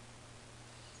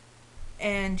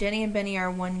 And Jenny and Benny are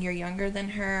 1 year younger than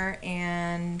her,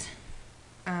 and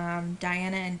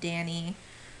Diana and Danny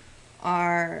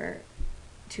are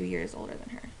 2 years older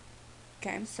than her.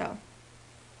 Okay. So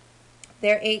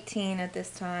they're 18 at this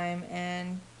time,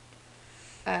 and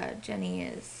Jenny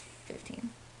is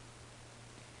 15.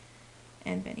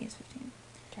 And Benny is 15.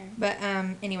 Okay. But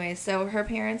anyway, so her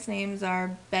parents' names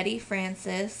are Betty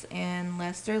Francis and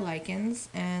Lester Likens,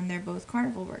 and they're both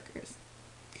carnival workers.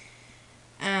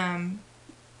 Hey,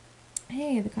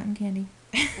 the cotton candy.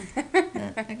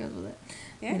 that goes with it.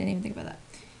 Yeah. I didn't even think about that.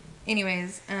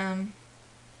 Anyways,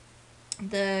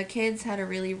 the kids had a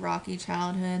really rocky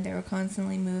childhood. They were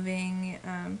constantly moving.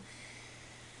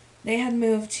 They had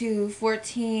moved to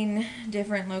 14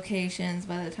 different locations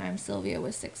by the time Sylvia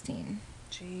was 16.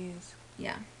 Jeez.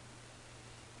 Yeah.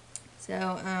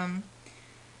 So,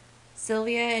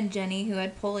 Sylvia and Jenny, who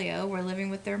had polio, were living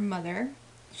with their mother.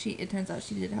 It turns out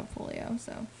she did have polio,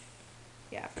 so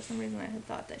yeah, for some reason I had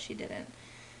thought that she didn't.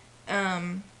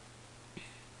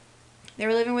 They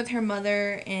were living with her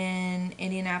mother in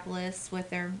Indianapolis with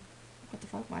their... What the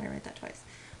fuck? Why did I write that twice?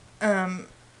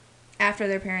 After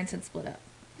their parents had split up.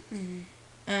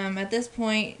 Mm-hmm. At this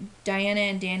point, Diana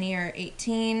and Danny are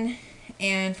 18,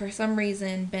 and for some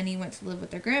reason, Benny went to live with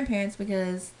their grandparents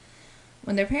because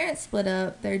when their parents split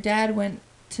up, their dad went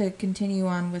to continue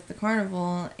on with the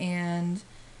carnival, and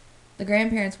the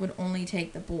grandparents would only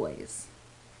take the boys.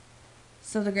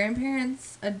 So the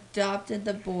grandparents adopted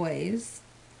the boys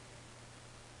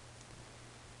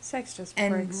Sex just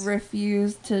and breaks.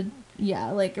 refused to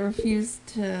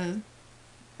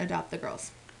adopt the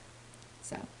girls.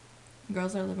 So, the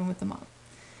girls are living with the mom.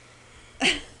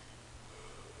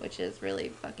 Which is really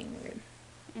fucking weird.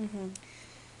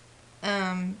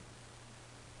 Mm-hmm.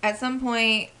 At some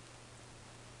point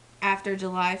after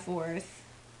July 4th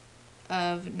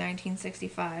of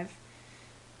 1965,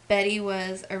 Betty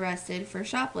was arrested for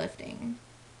shoplifting,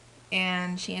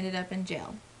 and she ended up in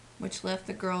jail, which left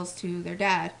the girls to their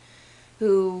dad,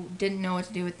 who didn't know what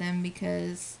to do with them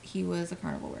because he was a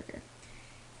carnival worker.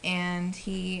 And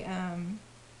he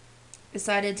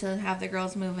decided to have the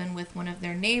girls move in with one of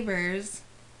their neighbors,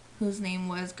 whose name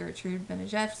was Gertrude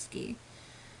Benishevsky.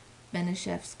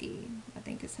 Benishevsky, I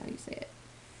think is how you say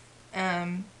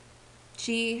it.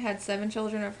 She had 7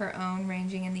 children of her own,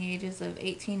 ranging in the ages of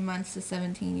 18 months to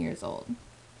 17 years old.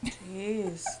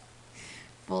 Jeez.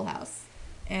 Full house.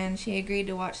 And she agreed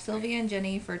to watch Sylvia and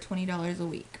Jenny for $20 a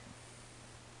week.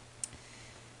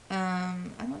 I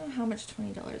don't know how much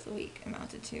 $20 a week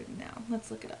amounted to now.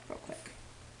 Let's look it up real quick.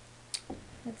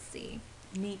 Let's see.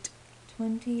 Neat.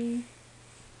 20...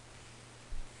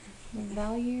 The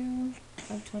value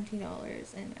of $20 in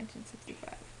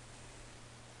 1965.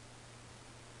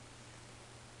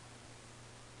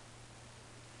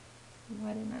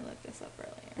 Why didn't I look this up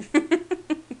earlier?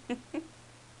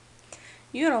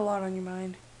 You had a lot on your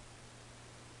mind.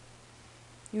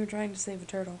 You were trying to save a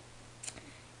turtle.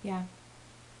 Yeah.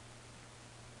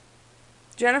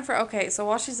 Jennifer, okay, so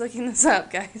while she's looking this up,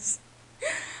 guys,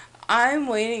 I'm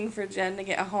waiting for Jen to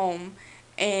get home,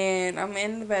 and I'm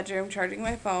in the bedroom charging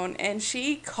my phone, and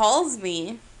she calls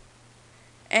me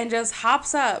and just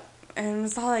hops up and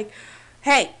was all like,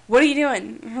 hey, what are you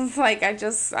doing? I was like,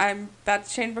 I'm about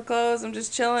to change my clothes. I'm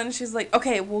just chilling. She's like,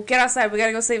 okay, well, get outside. We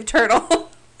gotta go save a turtle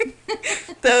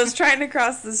that was trying to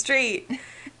cross the street.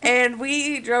 And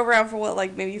we drove around for what,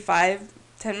 like maybe 5-10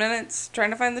 minutes trying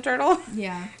to find the turtle?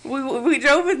 Yeah. We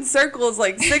drove in circles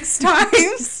like 6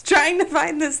 times trying to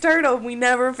find this turtle. We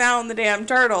never found the damn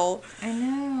turtle. I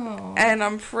know. And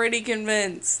I'm pretty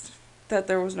convinced that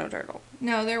there was no turtle.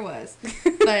 No, there was.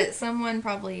 But someone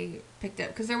probably picked it up.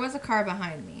 Because there was a car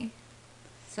behind me.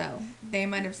 So, they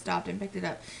might have stopped and picked it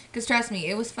up. Because trust me,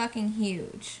 it was fucking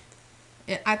huge.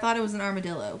 I thought it was an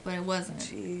armadillo, but it wasn't.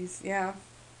 Jeez, yeah.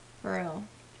 For real.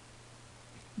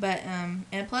 But,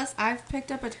 and plus, I've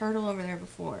picked up a turtle over there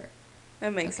before.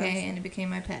 That makes sense. Okay, and it became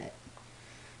my pet.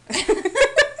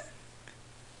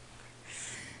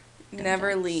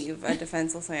 Never leave a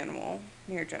defenseless animal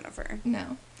near Jennifer.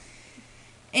 No.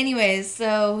 Anyways,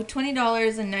 so $20 in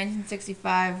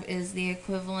 1965 is the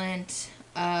equivalent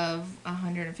of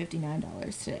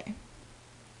 $159 today.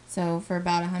 So for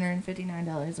about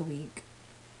 $159 a week,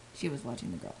 she was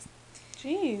watching the girls.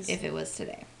 Jeez. If it was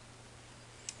today.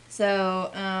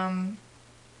 So,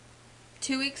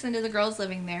 2 weeks into the girls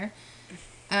living there,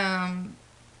 the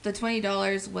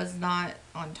 $20 was not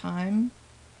on time,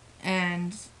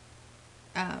 and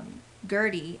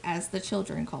Gertie, as the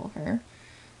children call her,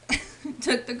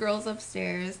 took the girls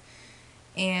upstairs,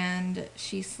 and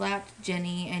she slapped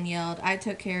Jenny and yelled, "I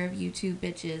took care of you two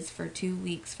bitches for 2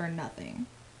 weeks for nothing."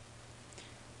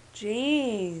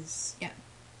 Jeez. Yeah.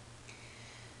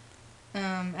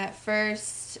 At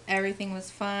first, everything was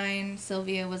fine.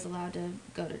 Sylvia was allowed to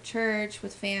go to church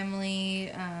with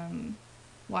family,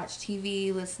 watch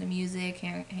TV, listen to music,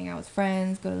 hang out with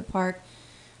friends, go to the park,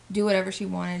 do whatever she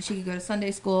wanted. She could go to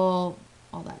Sunday school,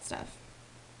 all that stuff.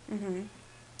 Mm-hmm.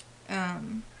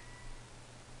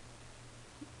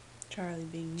 Charlie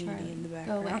being needy Charlie, in the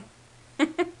go background.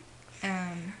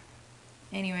 away.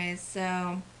 Anyways,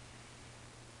 so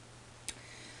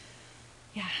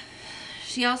yeah.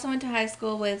 She also went to high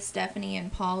school with Stephanie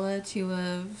and Paula, two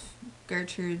of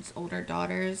Gertrude's older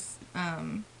daughters.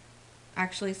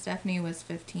 Actually, Stephanie was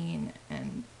 15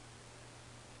 and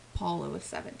Paula was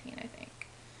 17, I think.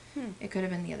 It could have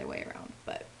been the other way around,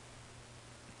 but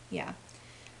yeah.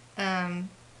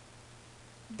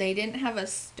 They didn't have a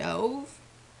stove.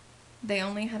 They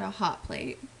only had a hot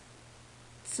plate.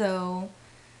 So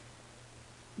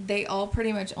they all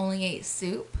pretty much only ate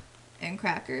soup and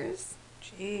crackers.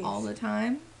 Jeez. All the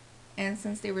time. And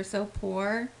since they were so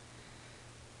poor,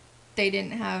 they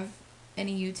didn't have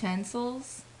any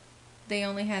utensils. They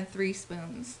only had 3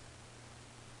 spoons.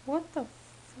 What the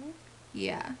fuck?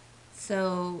 Yeah.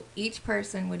 So each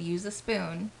person would use a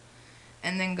spoon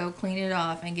and then go clean it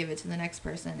off and give it to the next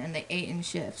person, and they ate in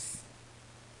shifts.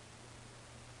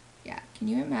 Yeah. Can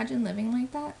you imagine living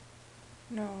like that?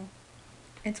 No.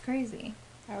 It's crazy.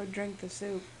 I would drink the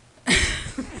soup.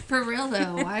 For real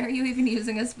though, why are you even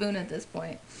using a spoon at this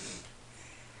point?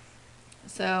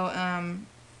 So,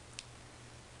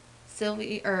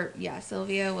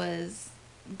 Sylvia was,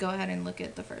 go ahead and look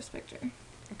at the first picture.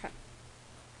 Okay.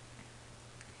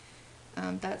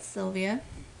 That's Sylvia.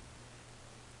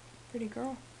 Pretty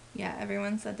girl. Yeah,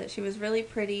 everyone said that she was really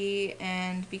pretty,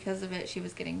 and because of it, she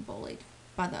was getting bullied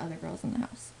by the other girls in the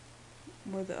house.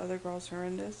 Were the other girls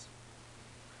horrendous?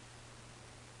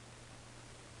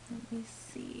 Let me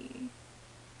see.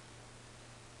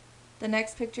 The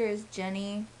next picture is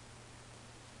Jenny.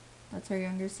 That's her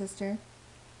younger sister.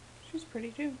 She's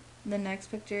pretty too. The next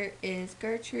picture is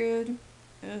Gertrude.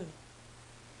 Ew.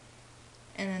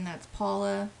 And then that's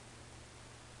Paula.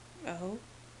 Oh.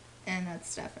 And that's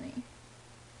Stephanie.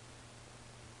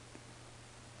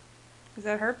 Is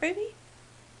that her baby?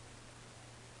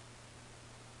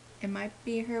 It might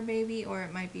be her baby or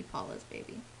it might be Paula's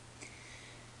baby.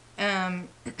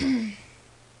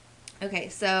 Okay,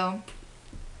 so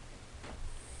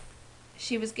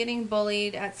she was getting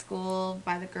bullied at school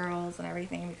by the girls and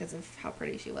everything because of how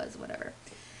pretty she was, whatever.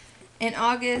 In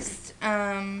August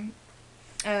of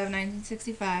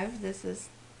 1965, this is,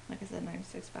 like I said,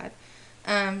 1965,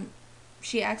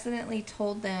 she accidentally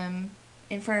told them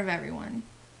in front of everyone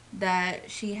that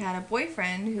she had a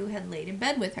boyfriend who had laid in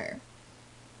bed with her,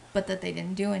 but that they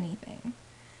didn't do anything.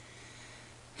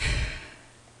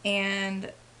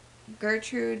 And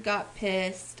Gertrude got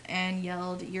pissed and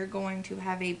yelled, "You're going to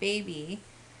have a baby,"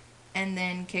 and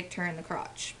then kicked her in the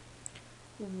crotch.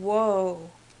 Whoa.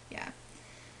 Yeah.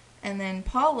 And then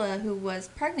Paula, who was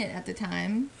pregnant at the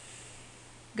time,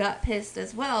 got pissed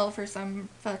as well for some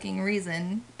fucking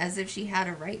reason, as if she had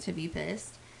a right to be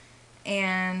pissed.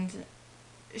 And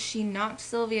she knocked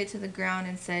Sylvia to the ground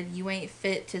and said, "You ain't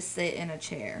fit to sit in a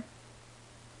chair."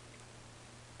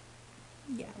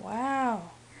 Yeah.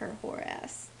 Wow. Her whore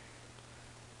ass.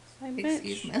 Like,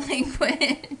 Excuse bitch. my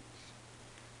language.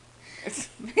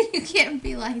 You can't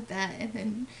be like that and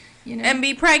then, you know. And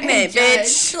be pregnant, and judge.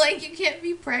 bitch. Like, you can't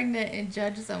be pregnant and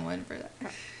judge someone for that.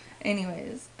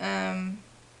 Anyways,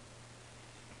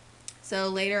 so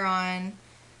later on,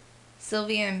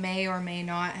 Sylvia may or may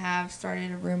not have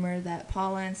started a rumor that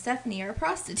Paula and Stephanie are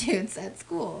prostitutes at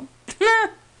school.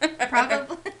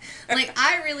 Probably. Like,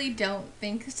 I really don't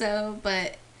think so,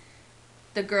 but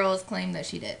the girls claim that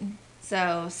she did.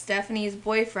 So, Stephanie's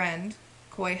boyfriend,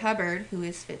 Coy Hubbard, who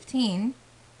is 15,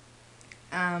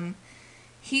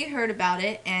 he heard about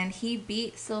it and he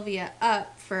beat Sylvia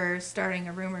up for starting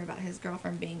a rumor about his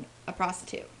girlfriend being a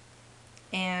prostitute.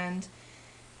 And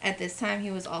at this time, he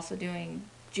was also doing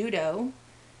judo,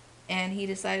 and he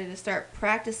decided to start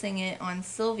practicing it on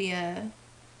Sylvia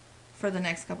for the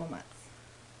next couple months.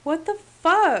 What the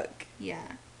fuck?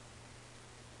 Yeah.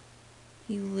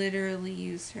 He literally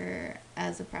used her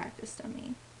as a practice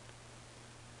dummy.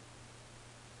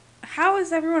 How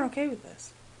is everyone okay with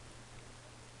this?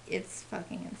 It's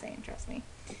fucking insane, trust me.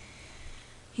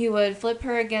 He would flip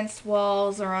her against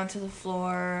walls or onto the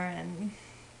floor and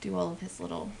do all of his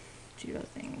little judo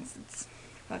things. It's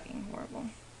fucking horrible.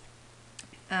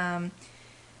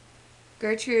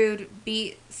 Gertrude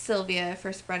beat Sylvia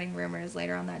for spreading rumors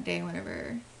later on that day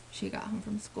whenever she got home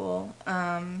from school.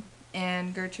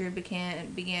 And Gertrude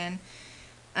began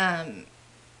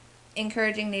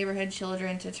encouraging neighborhood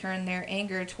children to turn their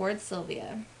anger towards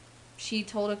Sylvia. She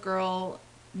told a girl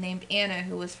named Anna,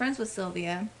 who was friends with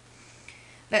Sylvia,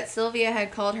 that Sylvia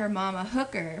had called her mom a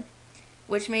hooker,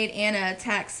 which made Anna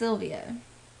attack Sylvia.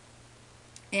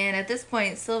 And at this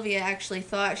point, Sylvia actually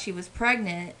thought she was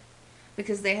pregnant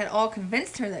because they had all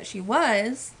convinced her that she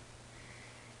was.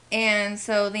 And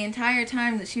so the entire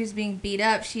time that she was being beat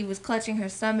up, she was clutching her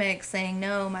stomach saying,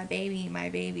 "No, my baby, my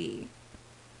baby."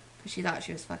 Because she thought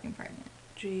she was fucking pregnant.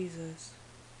 Jesus.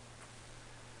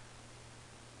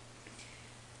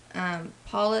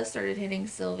 Paula started hitting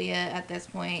Sylvia at this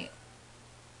point.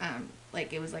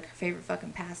 Like, it was like her favorite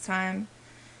fucking pastime.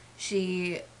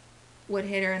 She would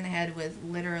hit her in the head with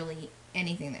literally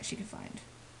anything that she could find.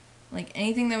 Like,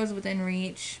 anything that was within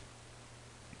reach.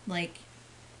 Like,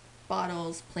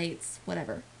 bottles, plates,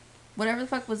 whatever. Whatever the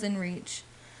fuck was in reach,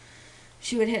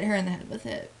 she would hit her in the head with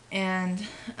it. And,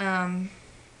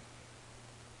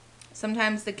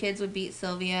 sometimes the kids would beat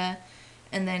Sylvia,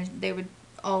 and then they would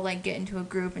all, like, get into a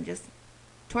group and just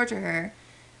torture her.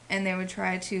 And they would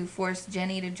try to force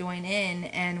Jenny to join in,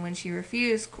 and when she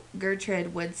refused,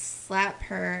 Gertrude would slap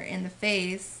her in the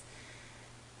face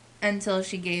until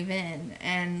she gave in.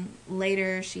 And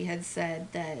later she had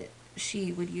said that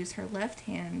she would use her left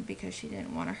hand because she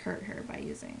didn't want to hurt her by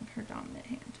using her dominant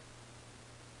hand.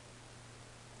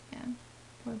 Yeah,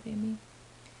 poor baby.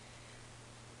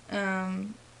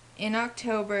 In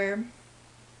October,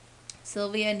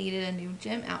 Sylvia needed a new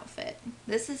gym outfit.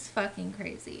 This is fucking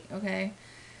crazy, okay?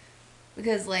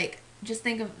 Because, like, just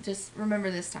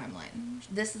remember this timeline.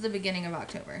 This is the beginning of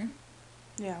October.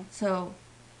 Yeah. So,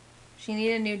 she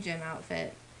needed a new gym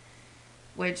outfit,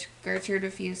 which Gertrude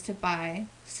refused to buy.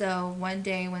 So, one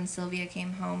day when Sylvia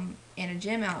came home in a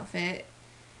gym outfit,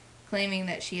 claiming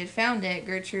that she had found it,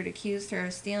 Gertrude accused her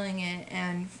of stealing it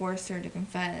and forced her to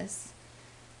confess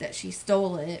that she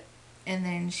stole it. And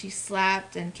then she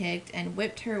slapped and kicked and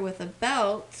whipped her with a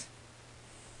belt.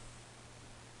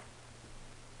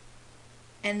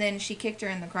 And then she kicked her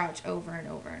in the crotch over and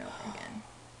over and over again.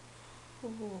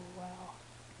 Oh, wow.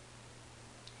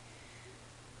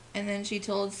 And then she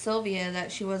told Sylvia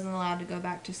that she wasn't allowed to go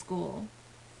back to school.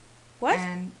 What?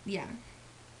 And, yeah.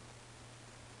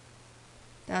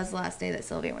 That was the last day that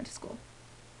Sylvia went to school.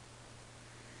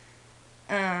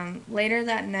 Later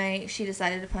that night, she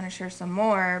decided to punish her some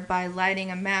more by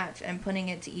lighting a match and putting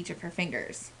it to each of her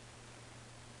fingers.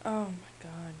 Oh, my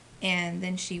God. And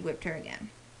then she whipped her again.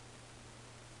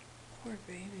 Poor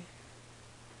baby.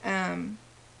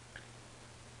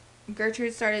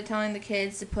 Gertrude started telling the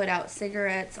kids to put out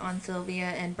cigarettes on Sylvia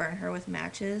and burn her with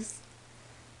matches.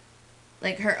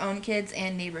 Like, her own kids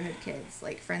and neighborhood kids.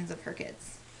 Like, friends of her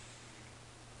kids.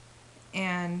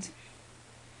 And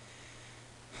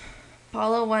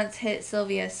Paula once hit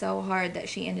Sylvia so hard that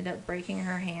she ended up breaking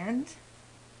her hand.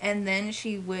 And then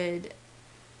she would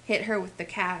hit her with the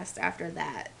cast after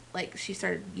that. Like, she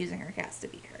started using her cast to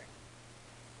beat her.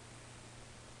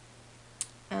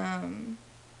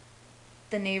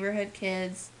 The neighborhood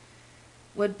kids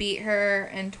would beat her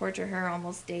and torture her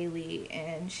almost daily,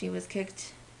 and she was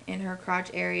kicked in her crotch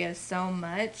area so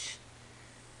much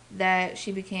that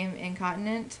she became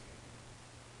incontinent.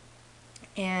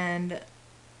 And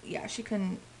yeah, she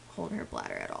couldn't hold her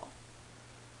bladder at all.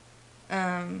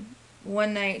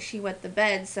 One night she wet the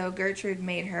bed, so Gertrude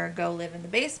made her go live in the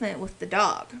basement with the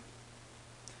dog.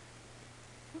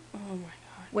 Oh my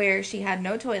god. Where she had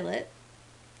no toilet,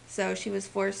 so she was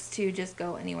forced to just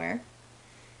go anywhere.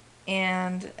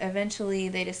 And eventually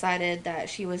they decided that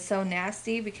she was so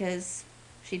nasty because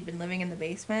she'd been living in the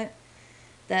basement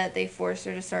that they forced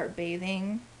her to start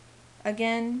bathing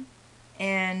again,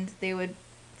 and they would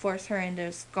force her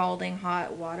into scalding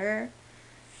hot water,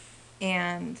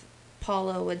 and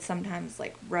Paula would sometimes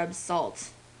like rub salt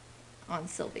on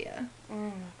Sylvia Oh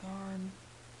my god.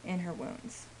 in her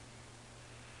wounds.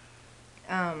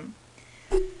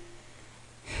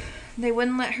 They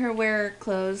wouldn't let her wear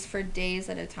clothes for days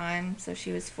at a time, so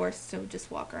she was forced to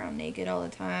just walk around naked all the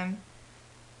time.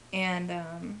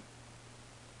 And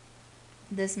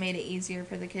this made it easier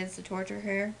for the kids to torture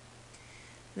her.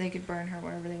 They could burn her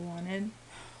wherever they wanted.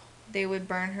 They would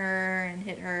burn her and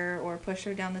hit her or push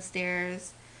her down the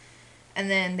stairs. And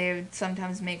then they would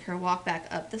sometimes make her walk back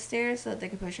up the stairs so that they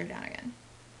could push her down again.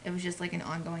 It was just like an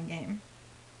ongoing game.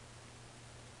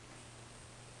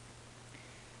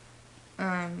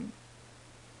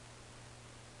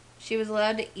 She was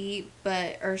allowed to eat,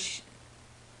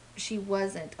 she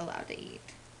wasn't allowed to eat.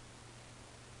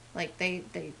 Like, they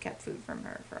kept food from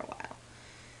her for a while.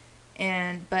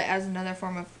 But as another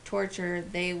form of torture,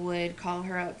 they would call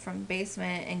her up from the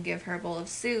basement and give her a bowl of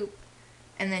soup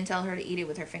and then tell her to eat it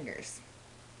with her fingers.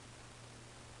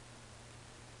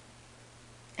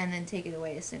 And then take it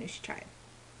away as soon as she tried.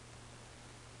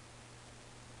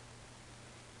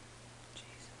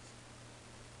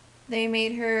 They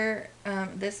made her,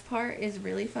 this part is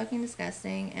really fucking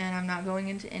disgusting, and I'm not going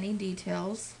into any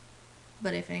details,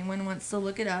 but if anyone wants to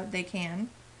look it up, they can.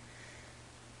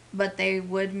 But they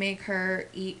would make her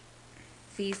eat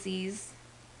feces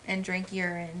and drink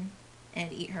urine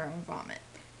and eat her own vomit.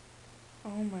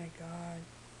 Oh my god.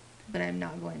 But I'm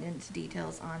not going into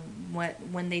details on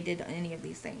when they did any of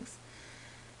these things.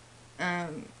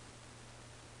 Because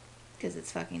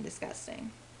it's fucking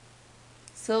disgusting.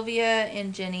 Sylvia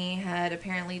and Jenny had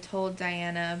apparently told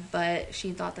Diana, but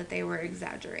she thought that they were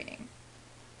exaggerating.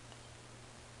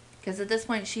 Because at this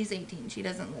point, she's 18. She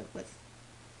doesn't live with...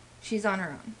 She's on her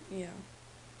own. Yeah.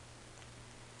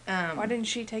 Why didn't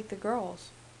she take the girls?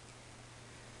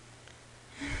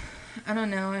 I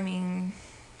don't know. I mean,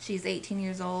 she's 18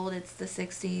 years old. It's the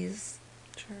 60s.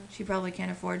 True. She probably can't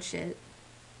afford shit.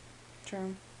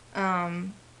 True.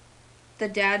 The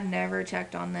dad never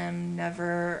checked on them,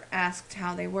 never asked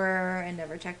how they were, and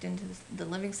never checked into the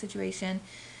living situation.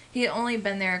 He had only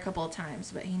been there a couple of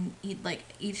times, but he like,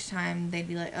 each time they'd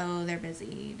be like, oh, they're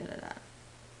busy, da-da-da.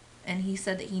 And he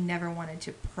said that he never wanted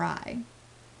to pry.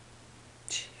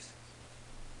 Jeez.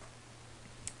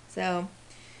 So,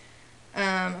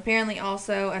 apparently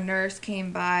also a nurse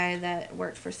came by that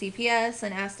worked for CPS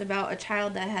and asked about a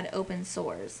child that had open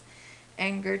sores.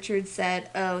 And Gertrude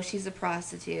said, oh, she's a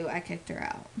prostitute. I kicked her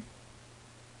out.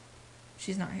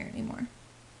 She's not here anymore.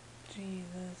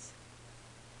 Jesus.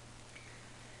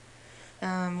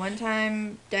 One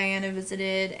time, Diana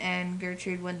visited, and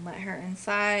Gertrude wouldn't let her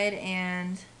inside,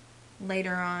 and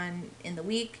later on in the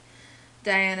week,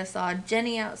 Diana saw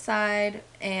Jenny outside,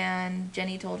 and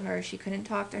Jenny told her she couldn't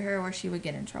talk to her or she would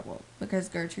get in trouble, because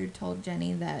Gertrude told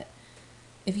Jenny that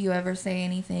if you ever say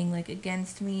anything like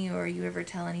against me or you ever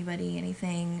tell anybody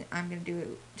anything, I'm going to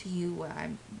do to you what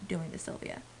I'm doing to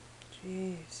Sylvia.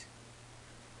 Jeez.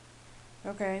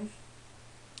 Okay.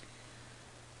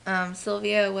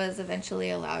 Sylvia was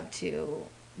eventually allowed to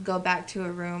go back to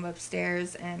a room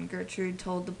upstairs, and Gertrude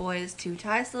told the boys to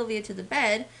tie Sylvia to the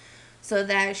bed so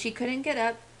that she couldn't get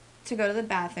up to go to the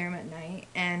bathroom at night,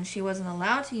 and she wasn't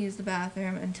allowed to use the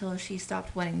bathroom until she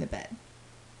stopped wetting the bed.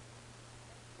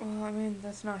 Well, I mean,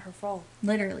 that's not her fault.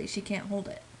 Literally, she can't hold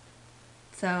it.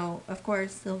 So, of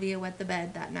course, Sylvia wet the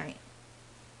bed that night.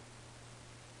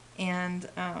 And,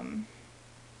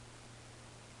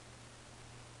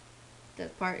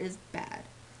 that part is bad.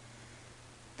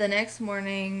 The next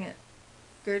morning,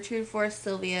 Gertrude forced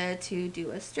Sylvia to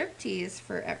do a striptease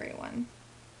for everyone.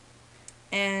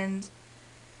 And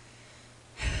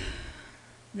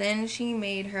then she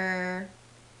made her...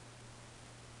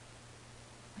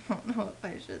 I don't know if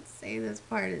I should say this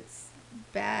part. It's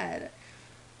bad.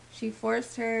 She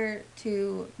forced her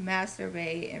to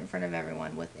masturbate in front of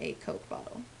everyone with a Coke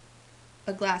bottle.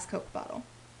 A glass Coke bottle.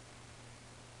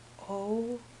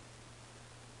 Oh.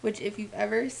 Which, if you've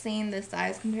ever seen the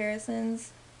size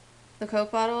comparisons, the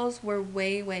Coke bottles were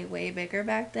way, way, way bigger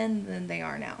back then than they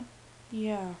are now.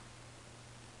 Yeah.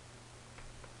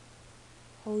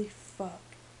 Holy fuck.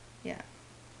 Yeah.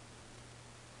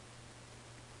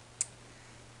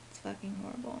 fucking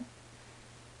horrible.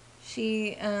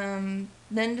 She then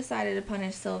decided to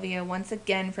punish Sylvia once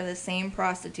again for the same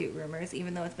prostitute rumors,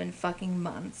 even though it's been fucking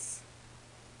months.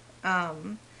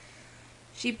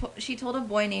 She told a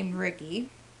boy named Ricky,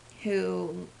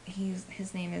 who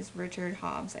his name is Richard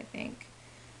Hobbs, I think,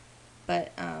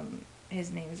 but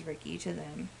his name is Ricky to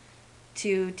them,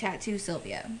 to tattoo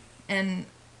Sylvia. And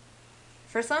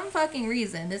for some fucking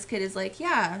reason, this kid is like,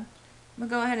 yeah, I'm gonna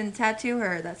go ahead and tattoo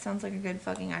her. That sounds like a good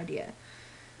fucking idea.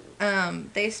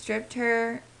 They stripped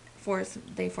her,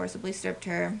 they forcibly stripped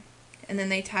her, and then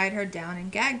they tied her down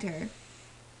and gagged her.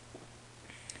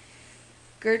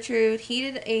 Gertrude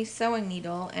heated a sewing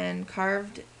needle and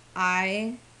carved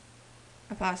I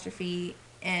apostrophe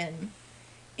N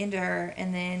into her,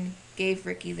 and then gave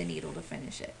Ricky the needle to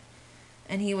finish it.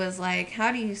 And he was like,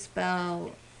 how do you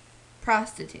spell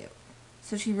prostitute?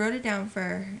 So she wrote it down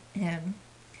for him,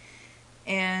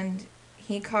 and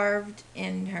he carved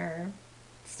in her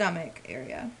stomach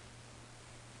area,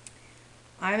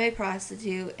 I'm a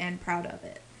prostitute and proud of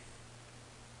it.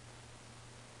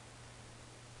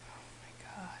 Oh my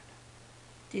god.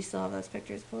 Do you still have those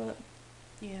pictures pulled up?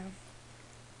 Yeah.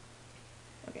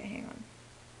 Okay, hang on.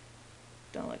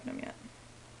 Don't look at them yet.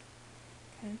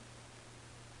 Okay.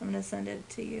 I'm going to send it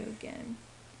to you again.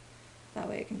 That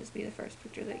way it can just be the first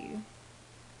picture that you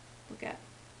look at.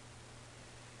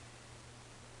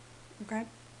 Okay.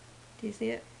 Do you see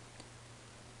it?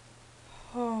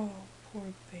 Oh, poor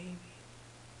baby.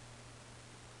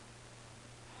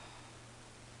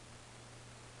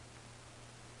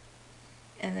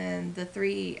 And then the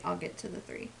 3, I'll get to the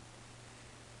 3.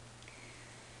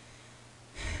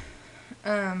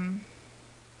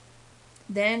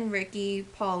 Then Ricky,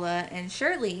 Paula, and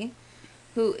Shirley,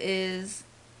 who is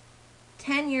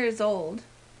 10 years old,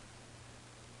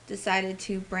 decided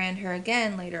to brand her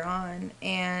again later on,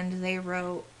 and they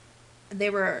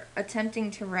were attempting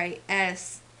to write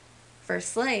S for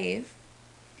slave,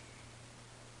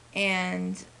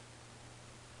 and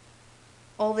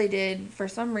all they did, for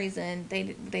some reason, they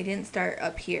didn't start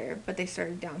up here, but they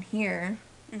started down here.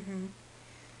 Mm-hmm.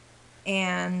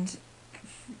 And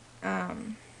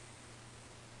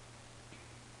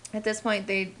at this point,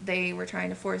 they were trying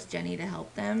to force Jenny to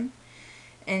help them,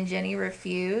 and Jenny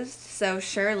refused. So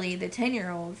Shirley, the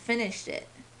 10-year-old, finished it,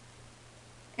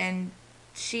 and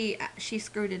she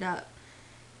screwed it up,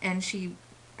 and she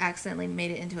accidentally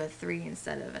made it into a 3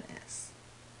 instead of an S.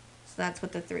 So that's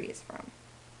what the 3 is from.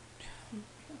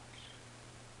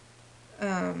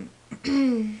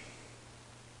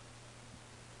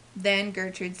 Then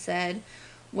Gertrude said,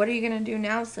 what are you going to do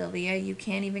now, Sylvia? You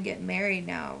can't even get married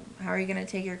now. How are you going to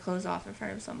take your clothes off in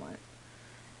front of someone?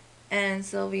 And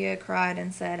Sylvia cried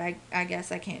and said, I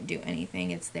guess I can't do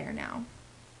anything. It's there now.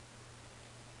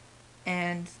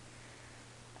 And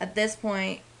at this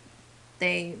point,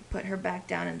 they put her back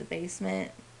down in the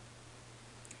basement.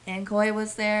 And Coy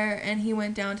was there, and he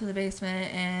went down to the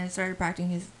basement and started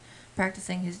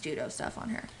practicing his judo stuff on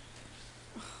her.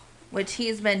 Which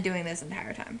he's been doing this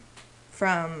entire time.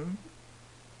 From,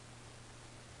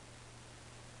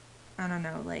 I don't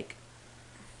know, like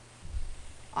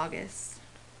August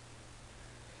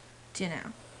to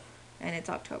now. And it's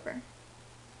October.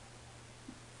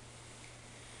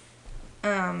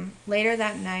 Later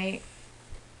that night,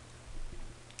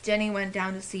 Jenny went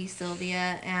down to see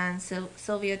Sylvia, and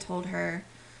Sylvia told her,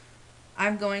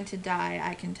 I'm going to die,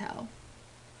 I can tell.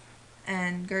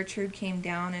 And Gertrude came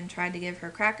down and tried to give her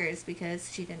crackers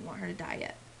because she didn't want her to die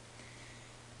yet.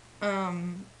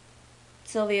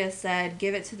 Sylvia said,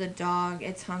 give it to the dog,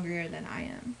 it's hungrier than I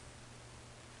am.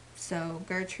 So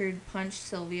Gertrude punched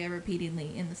Sylvia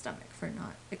repeatedly in the stomach for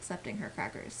not accepting her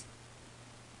crackers.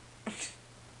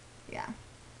 Yeah.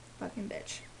 Fucking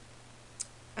bitch.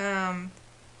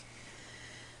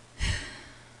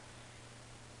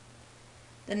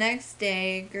 The next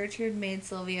day, Gertrude made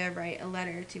Sylvia write a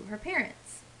letter to her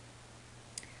parents.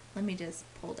 Let me just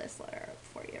pull this letter up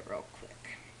for you real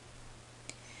quick.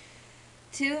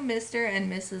 To Mr.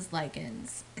 and Mrs.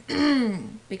 Likens,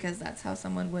 because that's how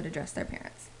someone would address their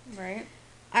parents. Right.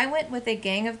 I went with a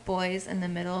gang of boys in the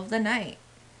middle of the night,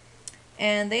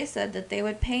 and they said that they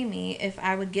would pay me if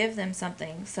I would give them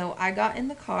something, so I got in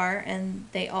the car, and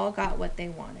they all got what they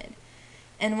wanted.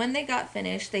 And when they got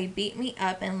finished, they beat me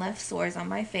up and left sores on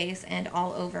my face and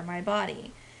all over my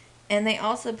body. And they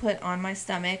also put on my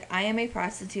stomach, I am a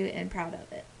prostitute and proud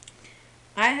of it.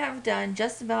 I have done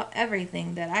just about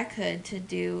everything that I could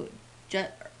do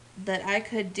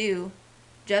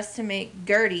just to make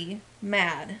Gertie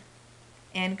mad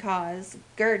and cause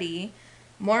Gertie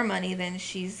more money than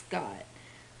she's got.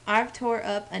 I've tore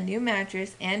up a new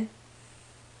mattress and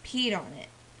peed on it.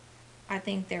 I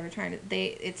think they were trying to,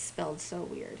 it's spelled so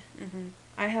weird. Mm-hmm.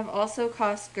 I have also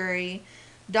cost Gertie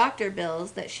doctor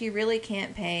bills that she really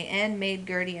can't pay and made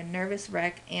Gertie a nervous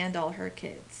wreck and all her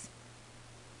kids.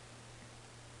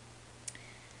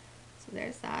 So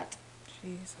there's that.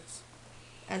 Jesus.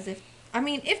 As if, I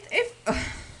mean,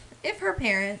 if her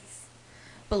parents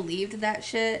believed that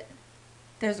shit,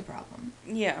 there's a problem.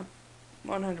 Yeah.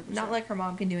 100%. Not like her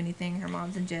mom can do anything. Her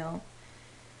mom's in jail.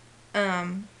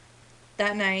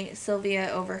 That night,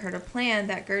 Sylvia overheard a plan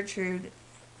that Gertrude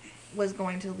was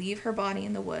going to leave her body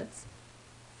in the woods.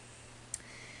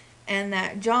 And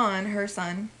that John, her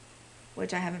son,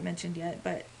 which I haven't mentioned yet,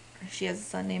 but she has a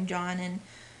son named John, and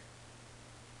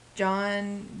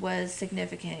John was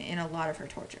significant in a lot of her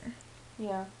torture.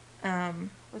 Yeah.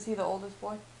 Was he the oldest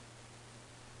boy?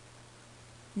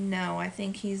 No, I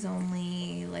think he's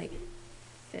only like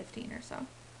 15 or so.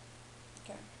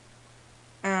 Okay.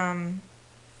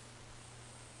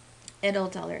 It'll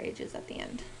tell their ages at the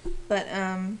end. But,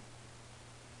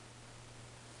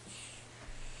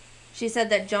 she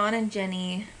said that John and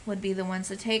Jenny would be the ones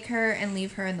to take her and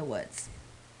leave her in the woods.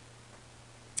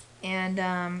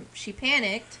 And, she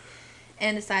panicked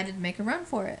and decided to make a run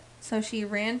for it. So she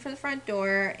ran for the front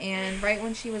door, and right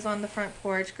when she was on the front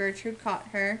porch, Gertrude caught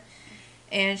her,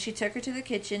 and she took her to the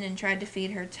kitchen and tried to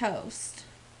feed her toast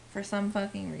for some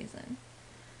fucking reason.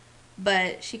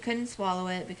 But she couldn't swallow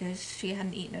it because she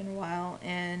hadn't eaten in a while,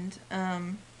 and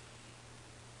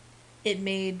it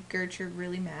made Gertrude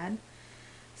really mad.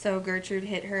 So Gertrude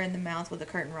hit her in the mouth with a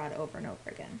curtain rod over and over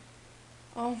again.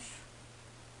 Oh.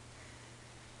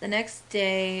 The next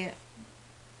day,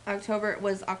 October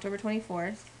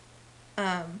 24th.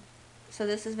 So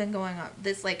this has been going on.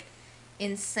 This, like,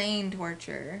 insane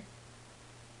torture,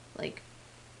 like,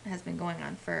 has been going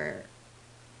on for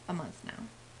a month now.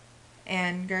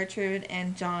 And Gertrude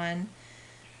and John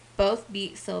both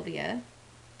beat Sylvia.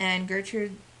 And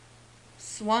Gertrude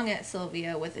swung at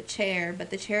Sylvia with a chair, but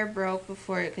the chair broke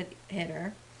before it could hit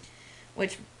her,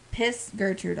 which pissed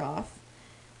Gertrude off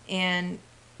and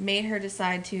made her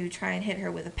decide to try and hit her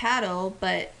with a paddle,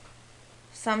 but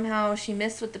somehow she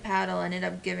missed with the paddle and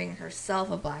ended up giving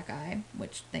herself a black eye,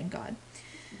 which, thank God.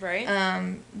 Right.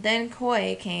 Then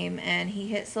Coy came and he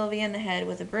hit Sylvia in the head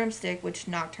with a broomstick, which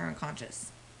knocked her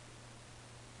unconscious.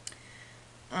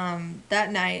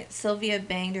 That night, Sylvia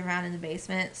banged around in the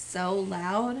basement so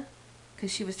loud,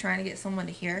 because she was trying to get someone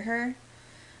to hear her,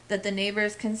 that the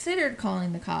neighbors considered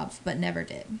calling the cops, but never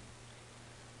did.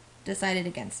 Decided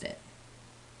against it.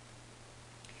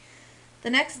 The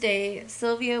next day,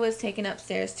 Sylvia was taken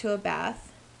upstairs to a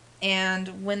bath,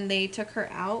 and when they took her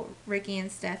out, Ricky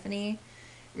and Stephanie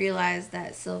realized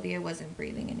that Sylvia wasn't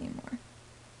breathing anymore.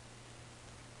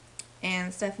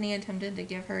 And Stephanie attempted to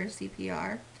give her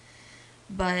CPR,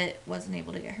 but wasn't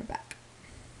able to get her back.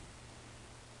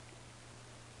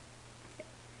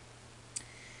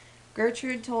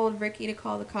 Gertrude told Ricky to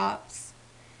call the cops,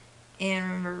 and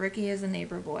remember, Ricky is a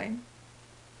neighbor boy.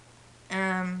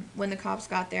 When the cops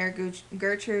got there,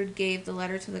 Gertrude gave the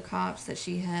letter to the cops that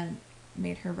she had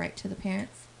made her write to the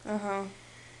parents. Uh-huh.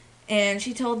 And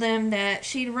she told them that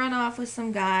she'd run off with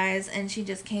some guys, and she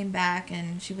just came back,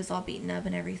 and she was all beaten up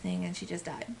and everything, and she just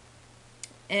died.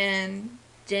 And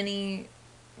Jenny,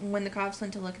 when the cops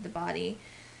went to look at the body,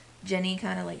 Jenny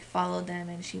kind of like followed them,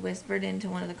 and she whispered into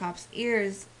one of the cops'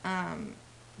 ears.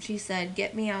 She said,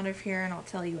 "Get me out of here and I'll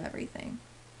tell you everything."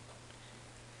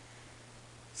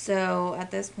 So at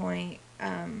this point,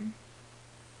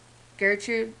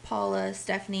 Gertrude, Paula,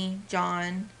 Stephanie,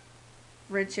 John,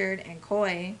 Richard, and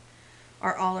Coy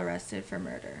are all arrested for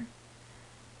murder.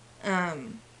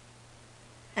 And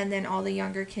then all the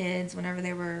younger kids, whenever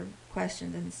they were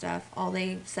questioned and stuff, all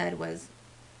they said was,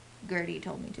 "Gertie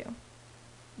told me to.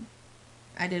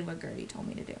 I did what Gertie told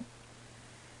me to do."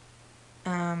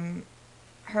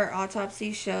 Her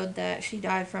autopsy showed that she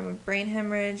died from a brain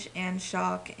hemorrhage and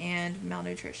shock and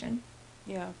malnutrition.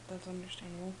 Yeah, that's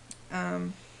understandable.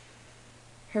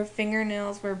 Her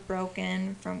fingernails were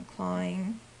broken from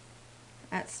clawing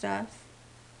at stuff.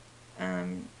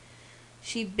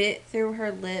 She bit through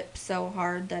her lip so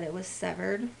hard that it was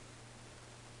severed.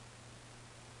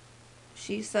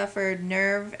 She suffered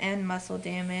nerve and muscle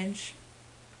damage.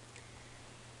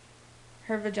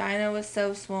 Her vagina was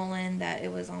so swollen that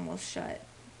it was almost shut,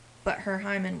 but her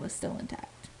hymen was still intact.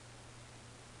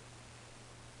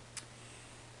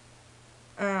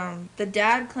 The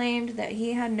dad claimed that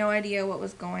he had no idea what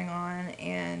was going on,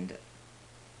 and,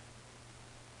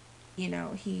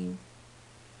 he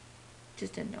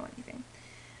just didn't know anything.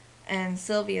 And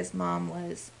Sylvia's mom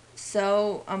was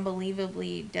so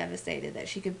unbelievably devastated that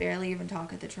she could barely even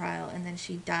talk at the trial, and then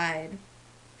she died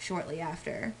shortly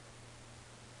after.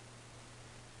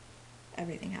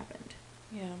 everything happened.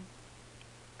 Yeah.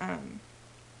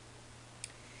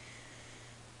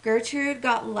 Gertrude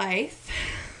got life.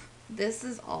 This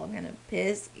is all gonna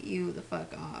piss you the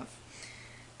fuck off.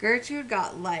 Gertrude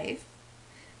got life,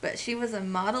 but she was a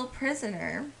model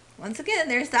prisoner. Once again,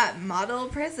 there's that model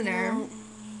prisoner.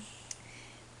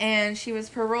 And she was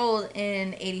paroled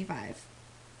in 85.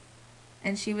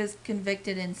 And she was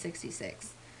convicted in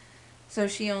 66. So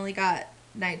she only got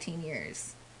 19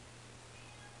 years.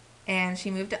 And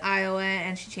she moved to Iowa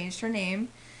and she changed her name.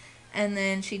 And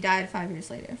then she died 5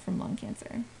 years later from lung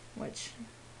cancer. Which,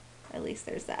 at least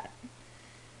there's that.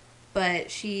 But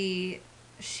she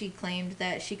claimed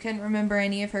that she couldn't remember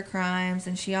any of her crimes.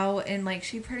 And she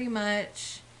pretty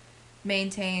much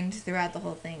maintained throughout the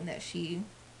whole thing that she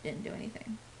didn't do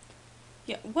anything.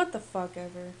 Yeah, what the fuck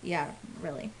ever. Yeah,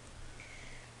 really.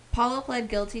 Paula pled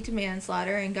guilty to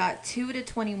manslaughter and got 2 to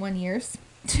 21 years.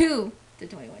 2 to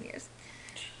 21 years.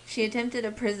 She attempted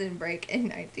a prison break in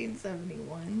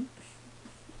 1971.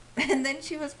 And then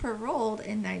she was paroled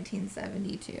in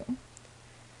 1972.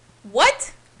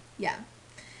 What? Yeah.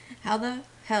 How the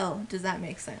hell does that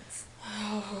make sense?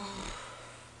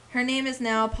 Her name is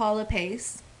now Paula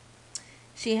Pace.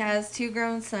 She has 2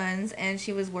 grown sons, and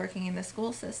she was working in the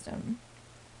school system.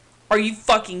 Are you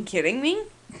fucking kidding me?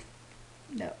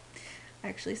 No. I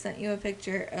actually sent you a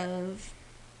picture of...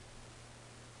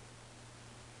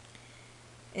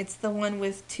 It's the one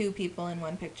with 2 people in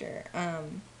one picture.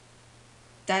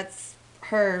 That's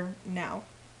her now.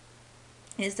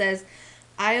 It says,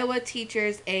 Iowa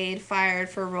teacher's aide fired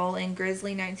for role in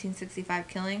grisly 1965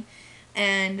 killing.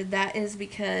 And that is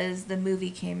because the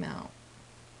movie came out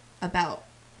about.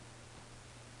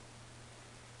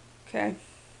 Okay.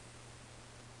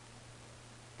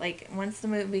 Like, once the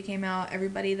movie came out,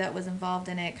 everybody that was involved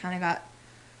in it kind of got,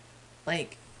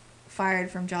 like,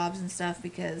 fired from jobs and stuff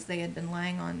because they had been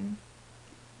lying on,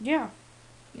 Yeah.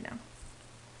 you know.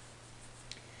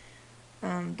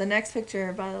 The next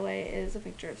picture, by the way, is a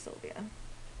picture of Sylvia.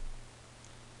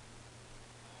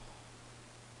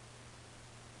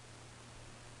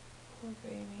 Poor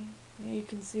baby. Yeah, you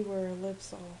can see where her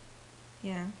lips all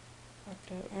Yeah.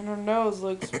 fucked up. And her nose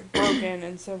looks broken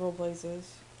in several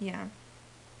places. Yeah.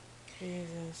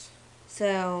 Jesus.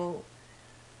 So,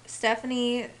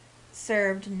 Stephanie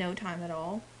served no time at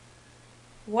all.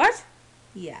 What?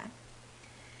 Yeah.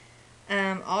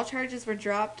 All charges were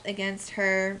dropped against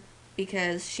her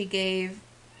because she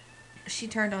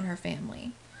turned on her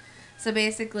family. So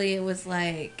basically it was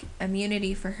like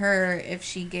immunity for her if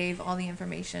she gave all the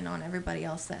information on everybody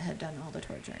else that had done all the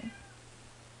torturing.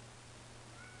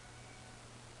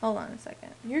 Hold on a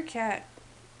second. Your cat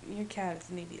is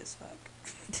needy as fuck.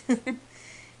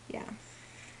 Yeah.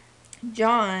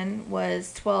 John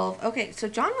was 12. Okay, so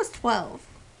John was 12.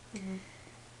 Mm-hmm.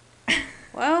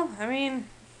 Well, I mean...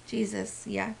 Jesus,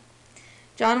 yeah.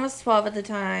 John was 12 at the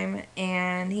time,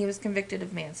 and he was convicted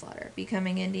of manslaughter,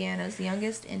 becoming Indiana's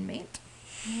youngest inmate.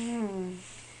 2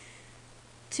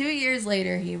 years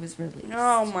later, he was released.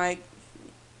 Oh my...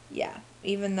 Yeah,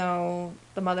 even though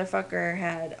the motherfucker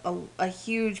had a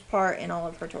huge part in all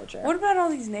of her torture. What about all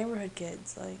these neighborhood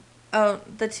kids? Like... Oh,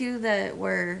 the 2 that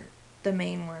were the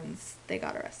main ones, they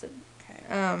got arrested.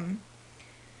 Okay.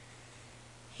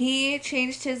 He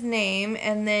changed his name,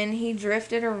 and then he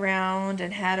drifted around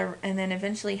and then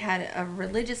eventually had a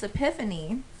religious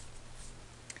epiphany.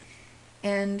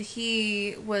 And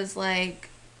he was like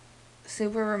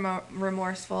super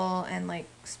remorseful and like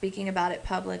speaking about it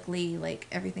publicly, like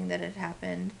everything that had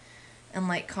happened, and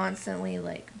like constantly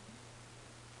like,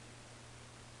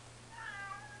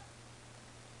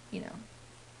 you know,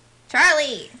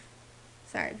 Charlie.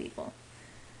 Sorry, people.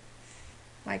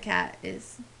 My cat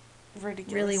is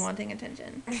Ridiculous. really wanting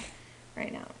attention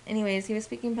right now. Anyways, he was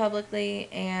speaking publicly,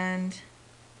 and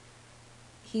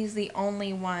he's the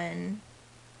only one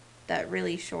that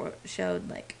really showed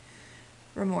like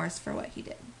remorse for what he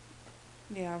did.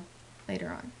 Yeah. Later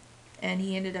on. And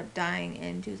he ended up dying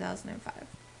in 2005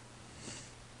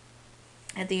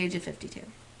 at the age of 52.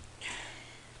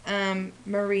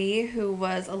 Marie, who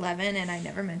was 11, and I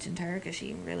never mentioned her because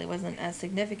she really wasn't as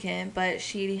significant, but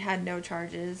she had no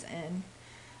charges, and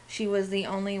she was the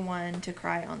only one to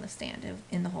cry on the stand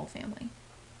in the whole family.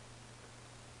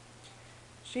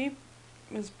 She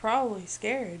was probably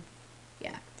scared.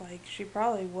 Yeah. Like, she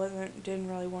probably didn't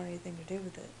really want anything to do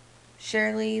with it.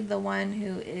 Shirley, the one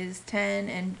who is 10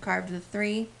 and carved the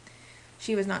 3,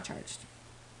 she was not charged.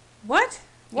 What?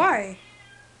 Yeah. Why?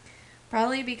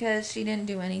 Probably because she didn't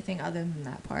do anything other than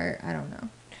that part. I don't know.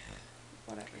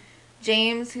 Whatever.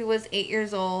 James, who was 8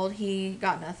 years old, he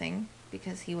got nothing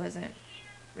because he wasn't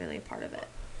really a part of it.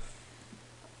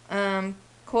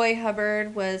 Coy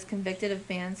Hubbard was convicted of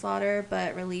manslaughter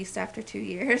but released after 2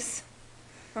 years.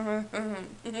 Yeah.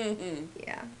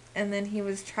 And then he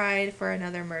was tried for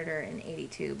another murder in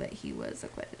 82, but he was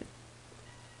acquitted.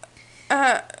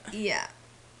 Yeah.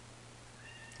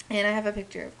 And I have a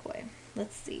picture of Coy.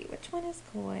 Let's see. Which one is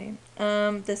Coy?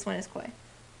 This one is Coy.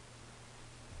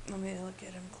 Let me look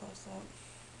at him close up.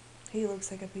 He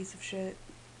looks like a piece of shit.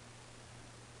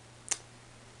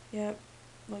 Yep.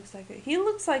 Looks like it. He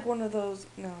looks like one of those...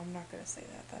 No, I'm not going to say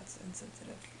that. That's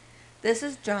insensitive. This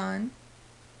is John.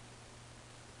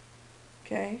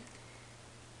 Okay.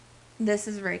 This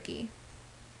is Ricky.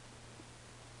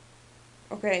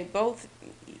 Okay, both...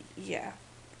 Yeah.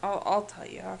 I'll tell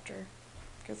you after.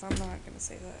 Because I'm not going to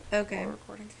say that. Okay. While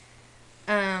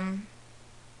recording.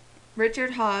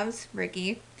 Richard Hobbs,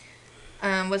 Ricky,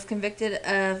 was convicted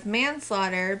of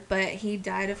manslaughter, but he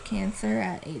died of cancer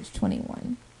at age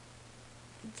 21.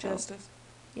 Justice.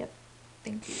 Yep.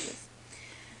 Thank you.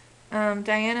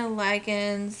 Diana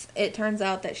Likens, it turns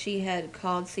out that she had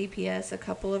called CPS a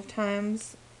couple of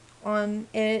times on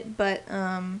it, but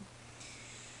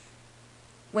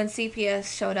when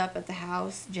CPS showed up at the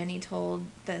house, Jenny told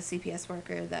the CPS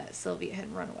worker that Sylvia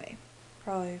had run away.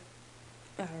 Probably.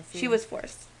 She was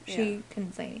forced. Yeah. She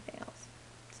couldn't say anything else.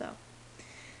 So,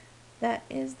 that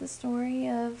is the story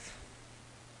of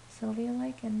Sylvia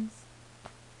Likens.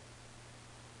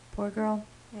 Poor girl.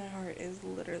 My heart is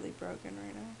literally broken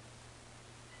right now.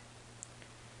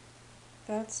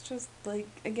 That's just, like,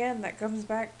 again, that comes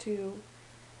back to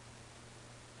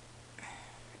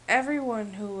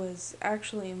everyone who was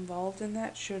actually involved in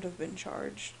that should have been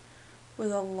charged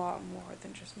with a lot more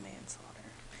than just manslaughter.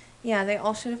 Yeah, they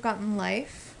all should have gotten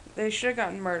life. They should have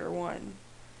gotten murder 1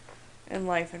 and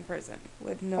life in prison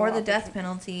with no or the death opportunity.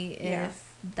 penalty if Yeah.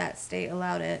 that state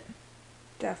allowed it.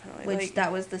 Definitely. Which, like,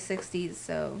 that was the 60s,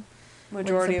 so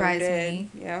majority of them surprise did. me.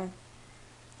 Yeah.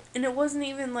 And it wasn't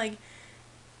even like...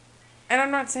 And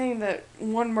I'm not saying that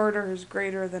one murder is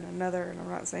greater than another, and I'm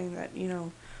not saying that, you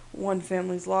know, one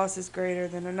family's loss is greater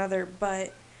than another,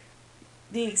 but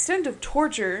the extent of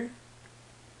torture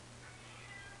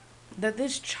that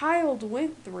this child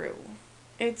went through,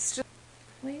 it's just...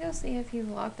 Will you go see if he's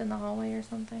locked in the hallway or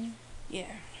something?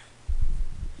 Yeah.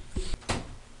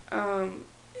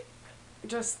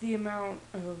 Just the amount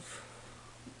of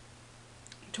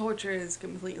torture is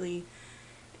completely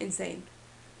insane.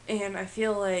 And I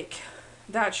feel like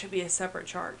that should be a separate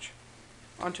charge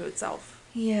onto itself.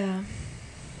 Yeah.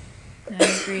 I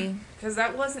agree. Because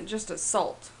that wasn't just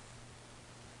assault.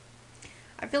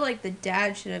 I feel like the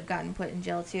dad should have gotten put in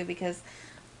jail too because,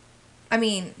 I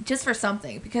mean, just for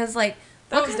something. Because, like,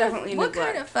 That was definitely what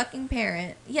neglect. kind of fucking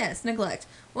parent, yes, neglect.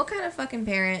 What kind of fucking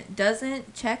parent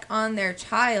doesn't check on their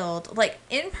child, like,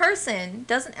 in person,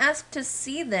 doesn't ask to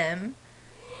see them?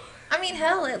 I mean,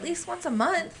 hell, at least once a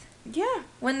month Yeah.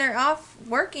 when they're off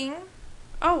working.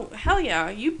 Oh, hell yeah.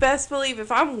 You best believe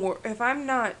if I'm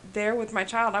not there with my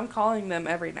child, I'm calling them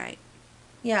every night.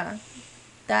 Yeah,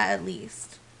 that at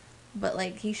least. But,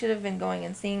 like, he should have been going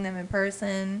and seeing them in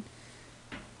person,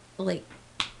 like,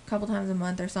 a couple times a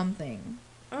month or something.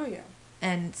 Oh, yeah.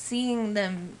 And seeing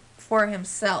them for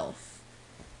himself.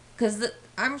 Because,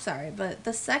 I'm sorry, but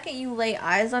the second you lay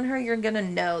eyes on her, you're gonna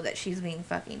know that she's being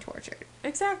fucking tortured.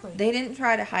 Exactly. They didn't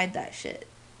try to hide that shit.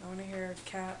 I want to hear a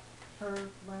cat purr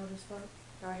loud as fuck.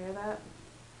 Do I hear that?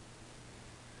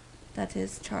 That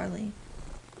is Charlie.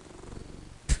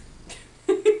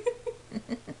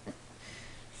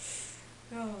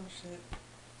 Oh, shit.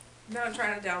 Not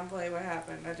trying to downplay what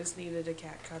happened. I just needed a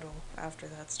cat cuddle after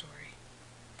that story.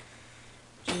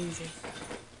 Jesus.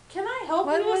 Can I help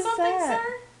What you with was something, that?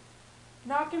 sir?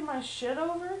 Knocking my shit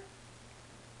over?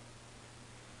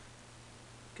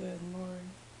 Good lord.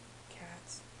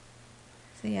 Cats.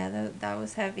 So, yeah, that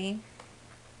was heavy.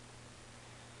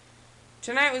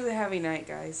 Tonight was a heavy night,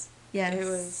 guys. Yes. It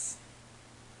was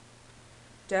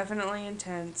definitely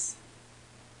intense.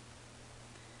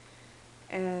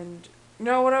 And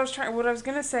no, what I was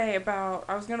gonna say about,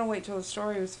 I was gonna wait till the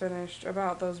story was finished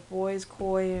about those boys,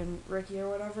 Coy and Ricky or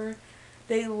whatever.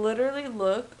 They literally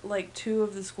look like 2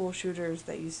 of the school shooters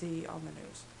that you see on the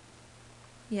news.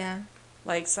 Yeah.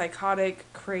 Like psychotic,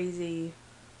 crazy,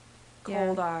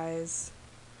 cold Yeah. eyes,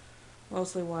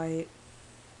 mostly white.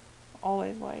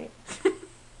 Always white.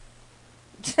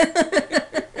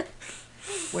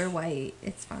 We're white.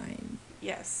 It's fine.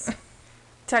 Yes.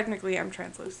 Technically, I'm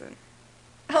translucent.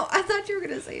 Oh, I thought you were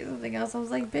going to say something else. I was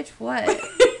like, bitch, what?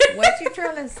 What you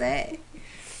trying to say?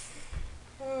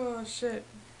 Oh, shit.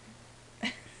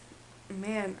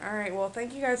 Man, alright, well,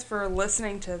 thank you guys for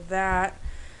listening to that.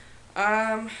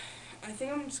 I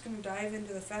think I'm just going to dive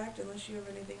into the fact unless you have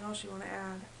anything else you want to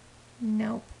add.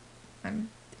 Nope. I'm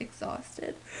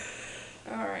exhausted.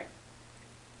 Alright.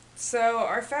 So,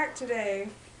 our fact today...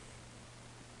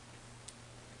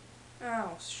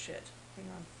 Oh, shit. Hang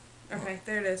on. Okay,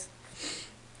 there it is.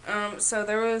 So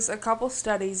there was a couple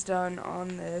studies done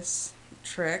on this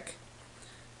trick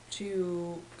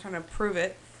to kind of prove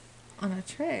it. On a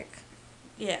trick?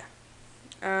 Yeah.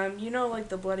 You know, like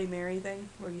the Bloody Mary thing,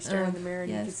 where you stare in the mirror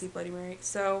and you can see Bloody Mary?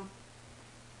 So,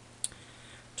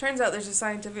 turns out there's a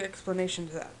scientific explanation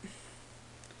to that.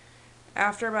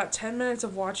 After about 10 minutes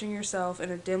of watching yourself in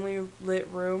a dimly lit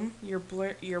room, your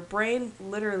brain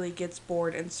literally gets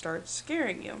bored and starts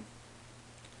scaring you.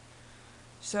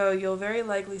 So you'll very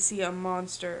likely see a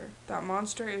monster. That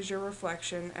monster is your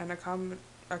reflection and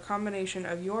a combination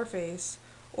of your face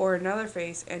or another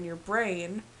face and your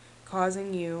brain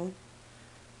causing you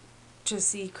to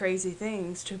see crazy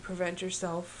things to prevent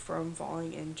yourself from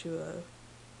falling into a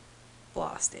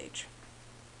blah stage.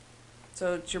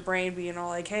 So it's your brain being all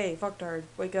like, hey, fucktard,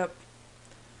 wake up.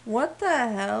 What the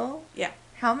hell? Yeah.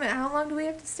 How long do we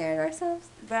have to stare at ourselves?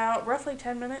 About roughly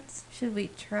 10 minutes. Should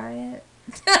we try it?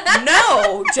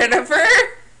 No, Jennifer!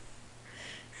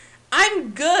 I'm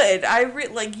good.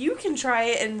 You can try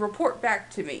it and report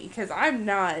back to me, because I'm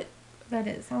not. But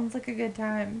it sounds like a good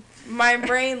time. My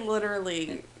brain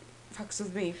literally fucks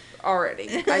with me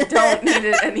already. I don't need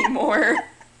it anymore.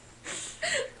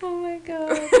 Oh my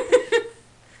god.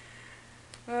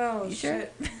 Oh, you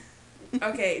shit. Sure?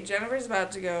 Okay, Jennifer's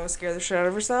about to go scare the shit out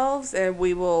of herself, and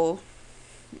we will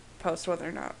post whether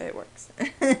or not it works.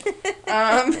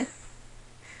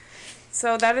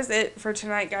 So that is it for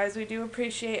tonight, guys. We do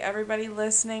appreciate everybody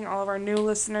listening, all of our new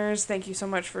listeners. Thank you so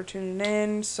much for tuning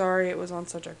in. Sorry it was on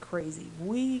such a crazy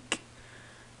week.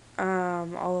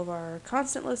 All of our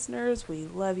constant listeners, we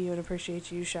love you and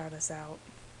appreciate you. Shout us out.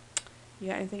 You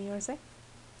got anything you want to say?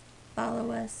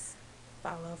 Follow us.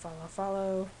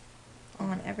 Follow.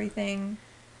 On everything.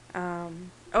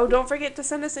 Don't forget to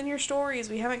send us in your stories.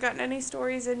 We haven't gotten any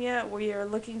stories in yet. We are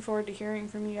looking forward to hearing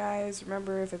from you guys.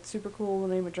 Remember, if it's super cool, we'll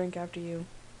name a drink after you.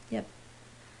 Yep.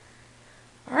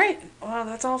 Alright. Well,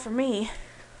 that's all for me.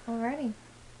 Alrighty.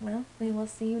 Well, we will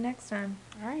see you next time.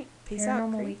 Alright. Peace out.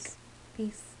 Paranormal Week.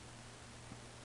 Peace.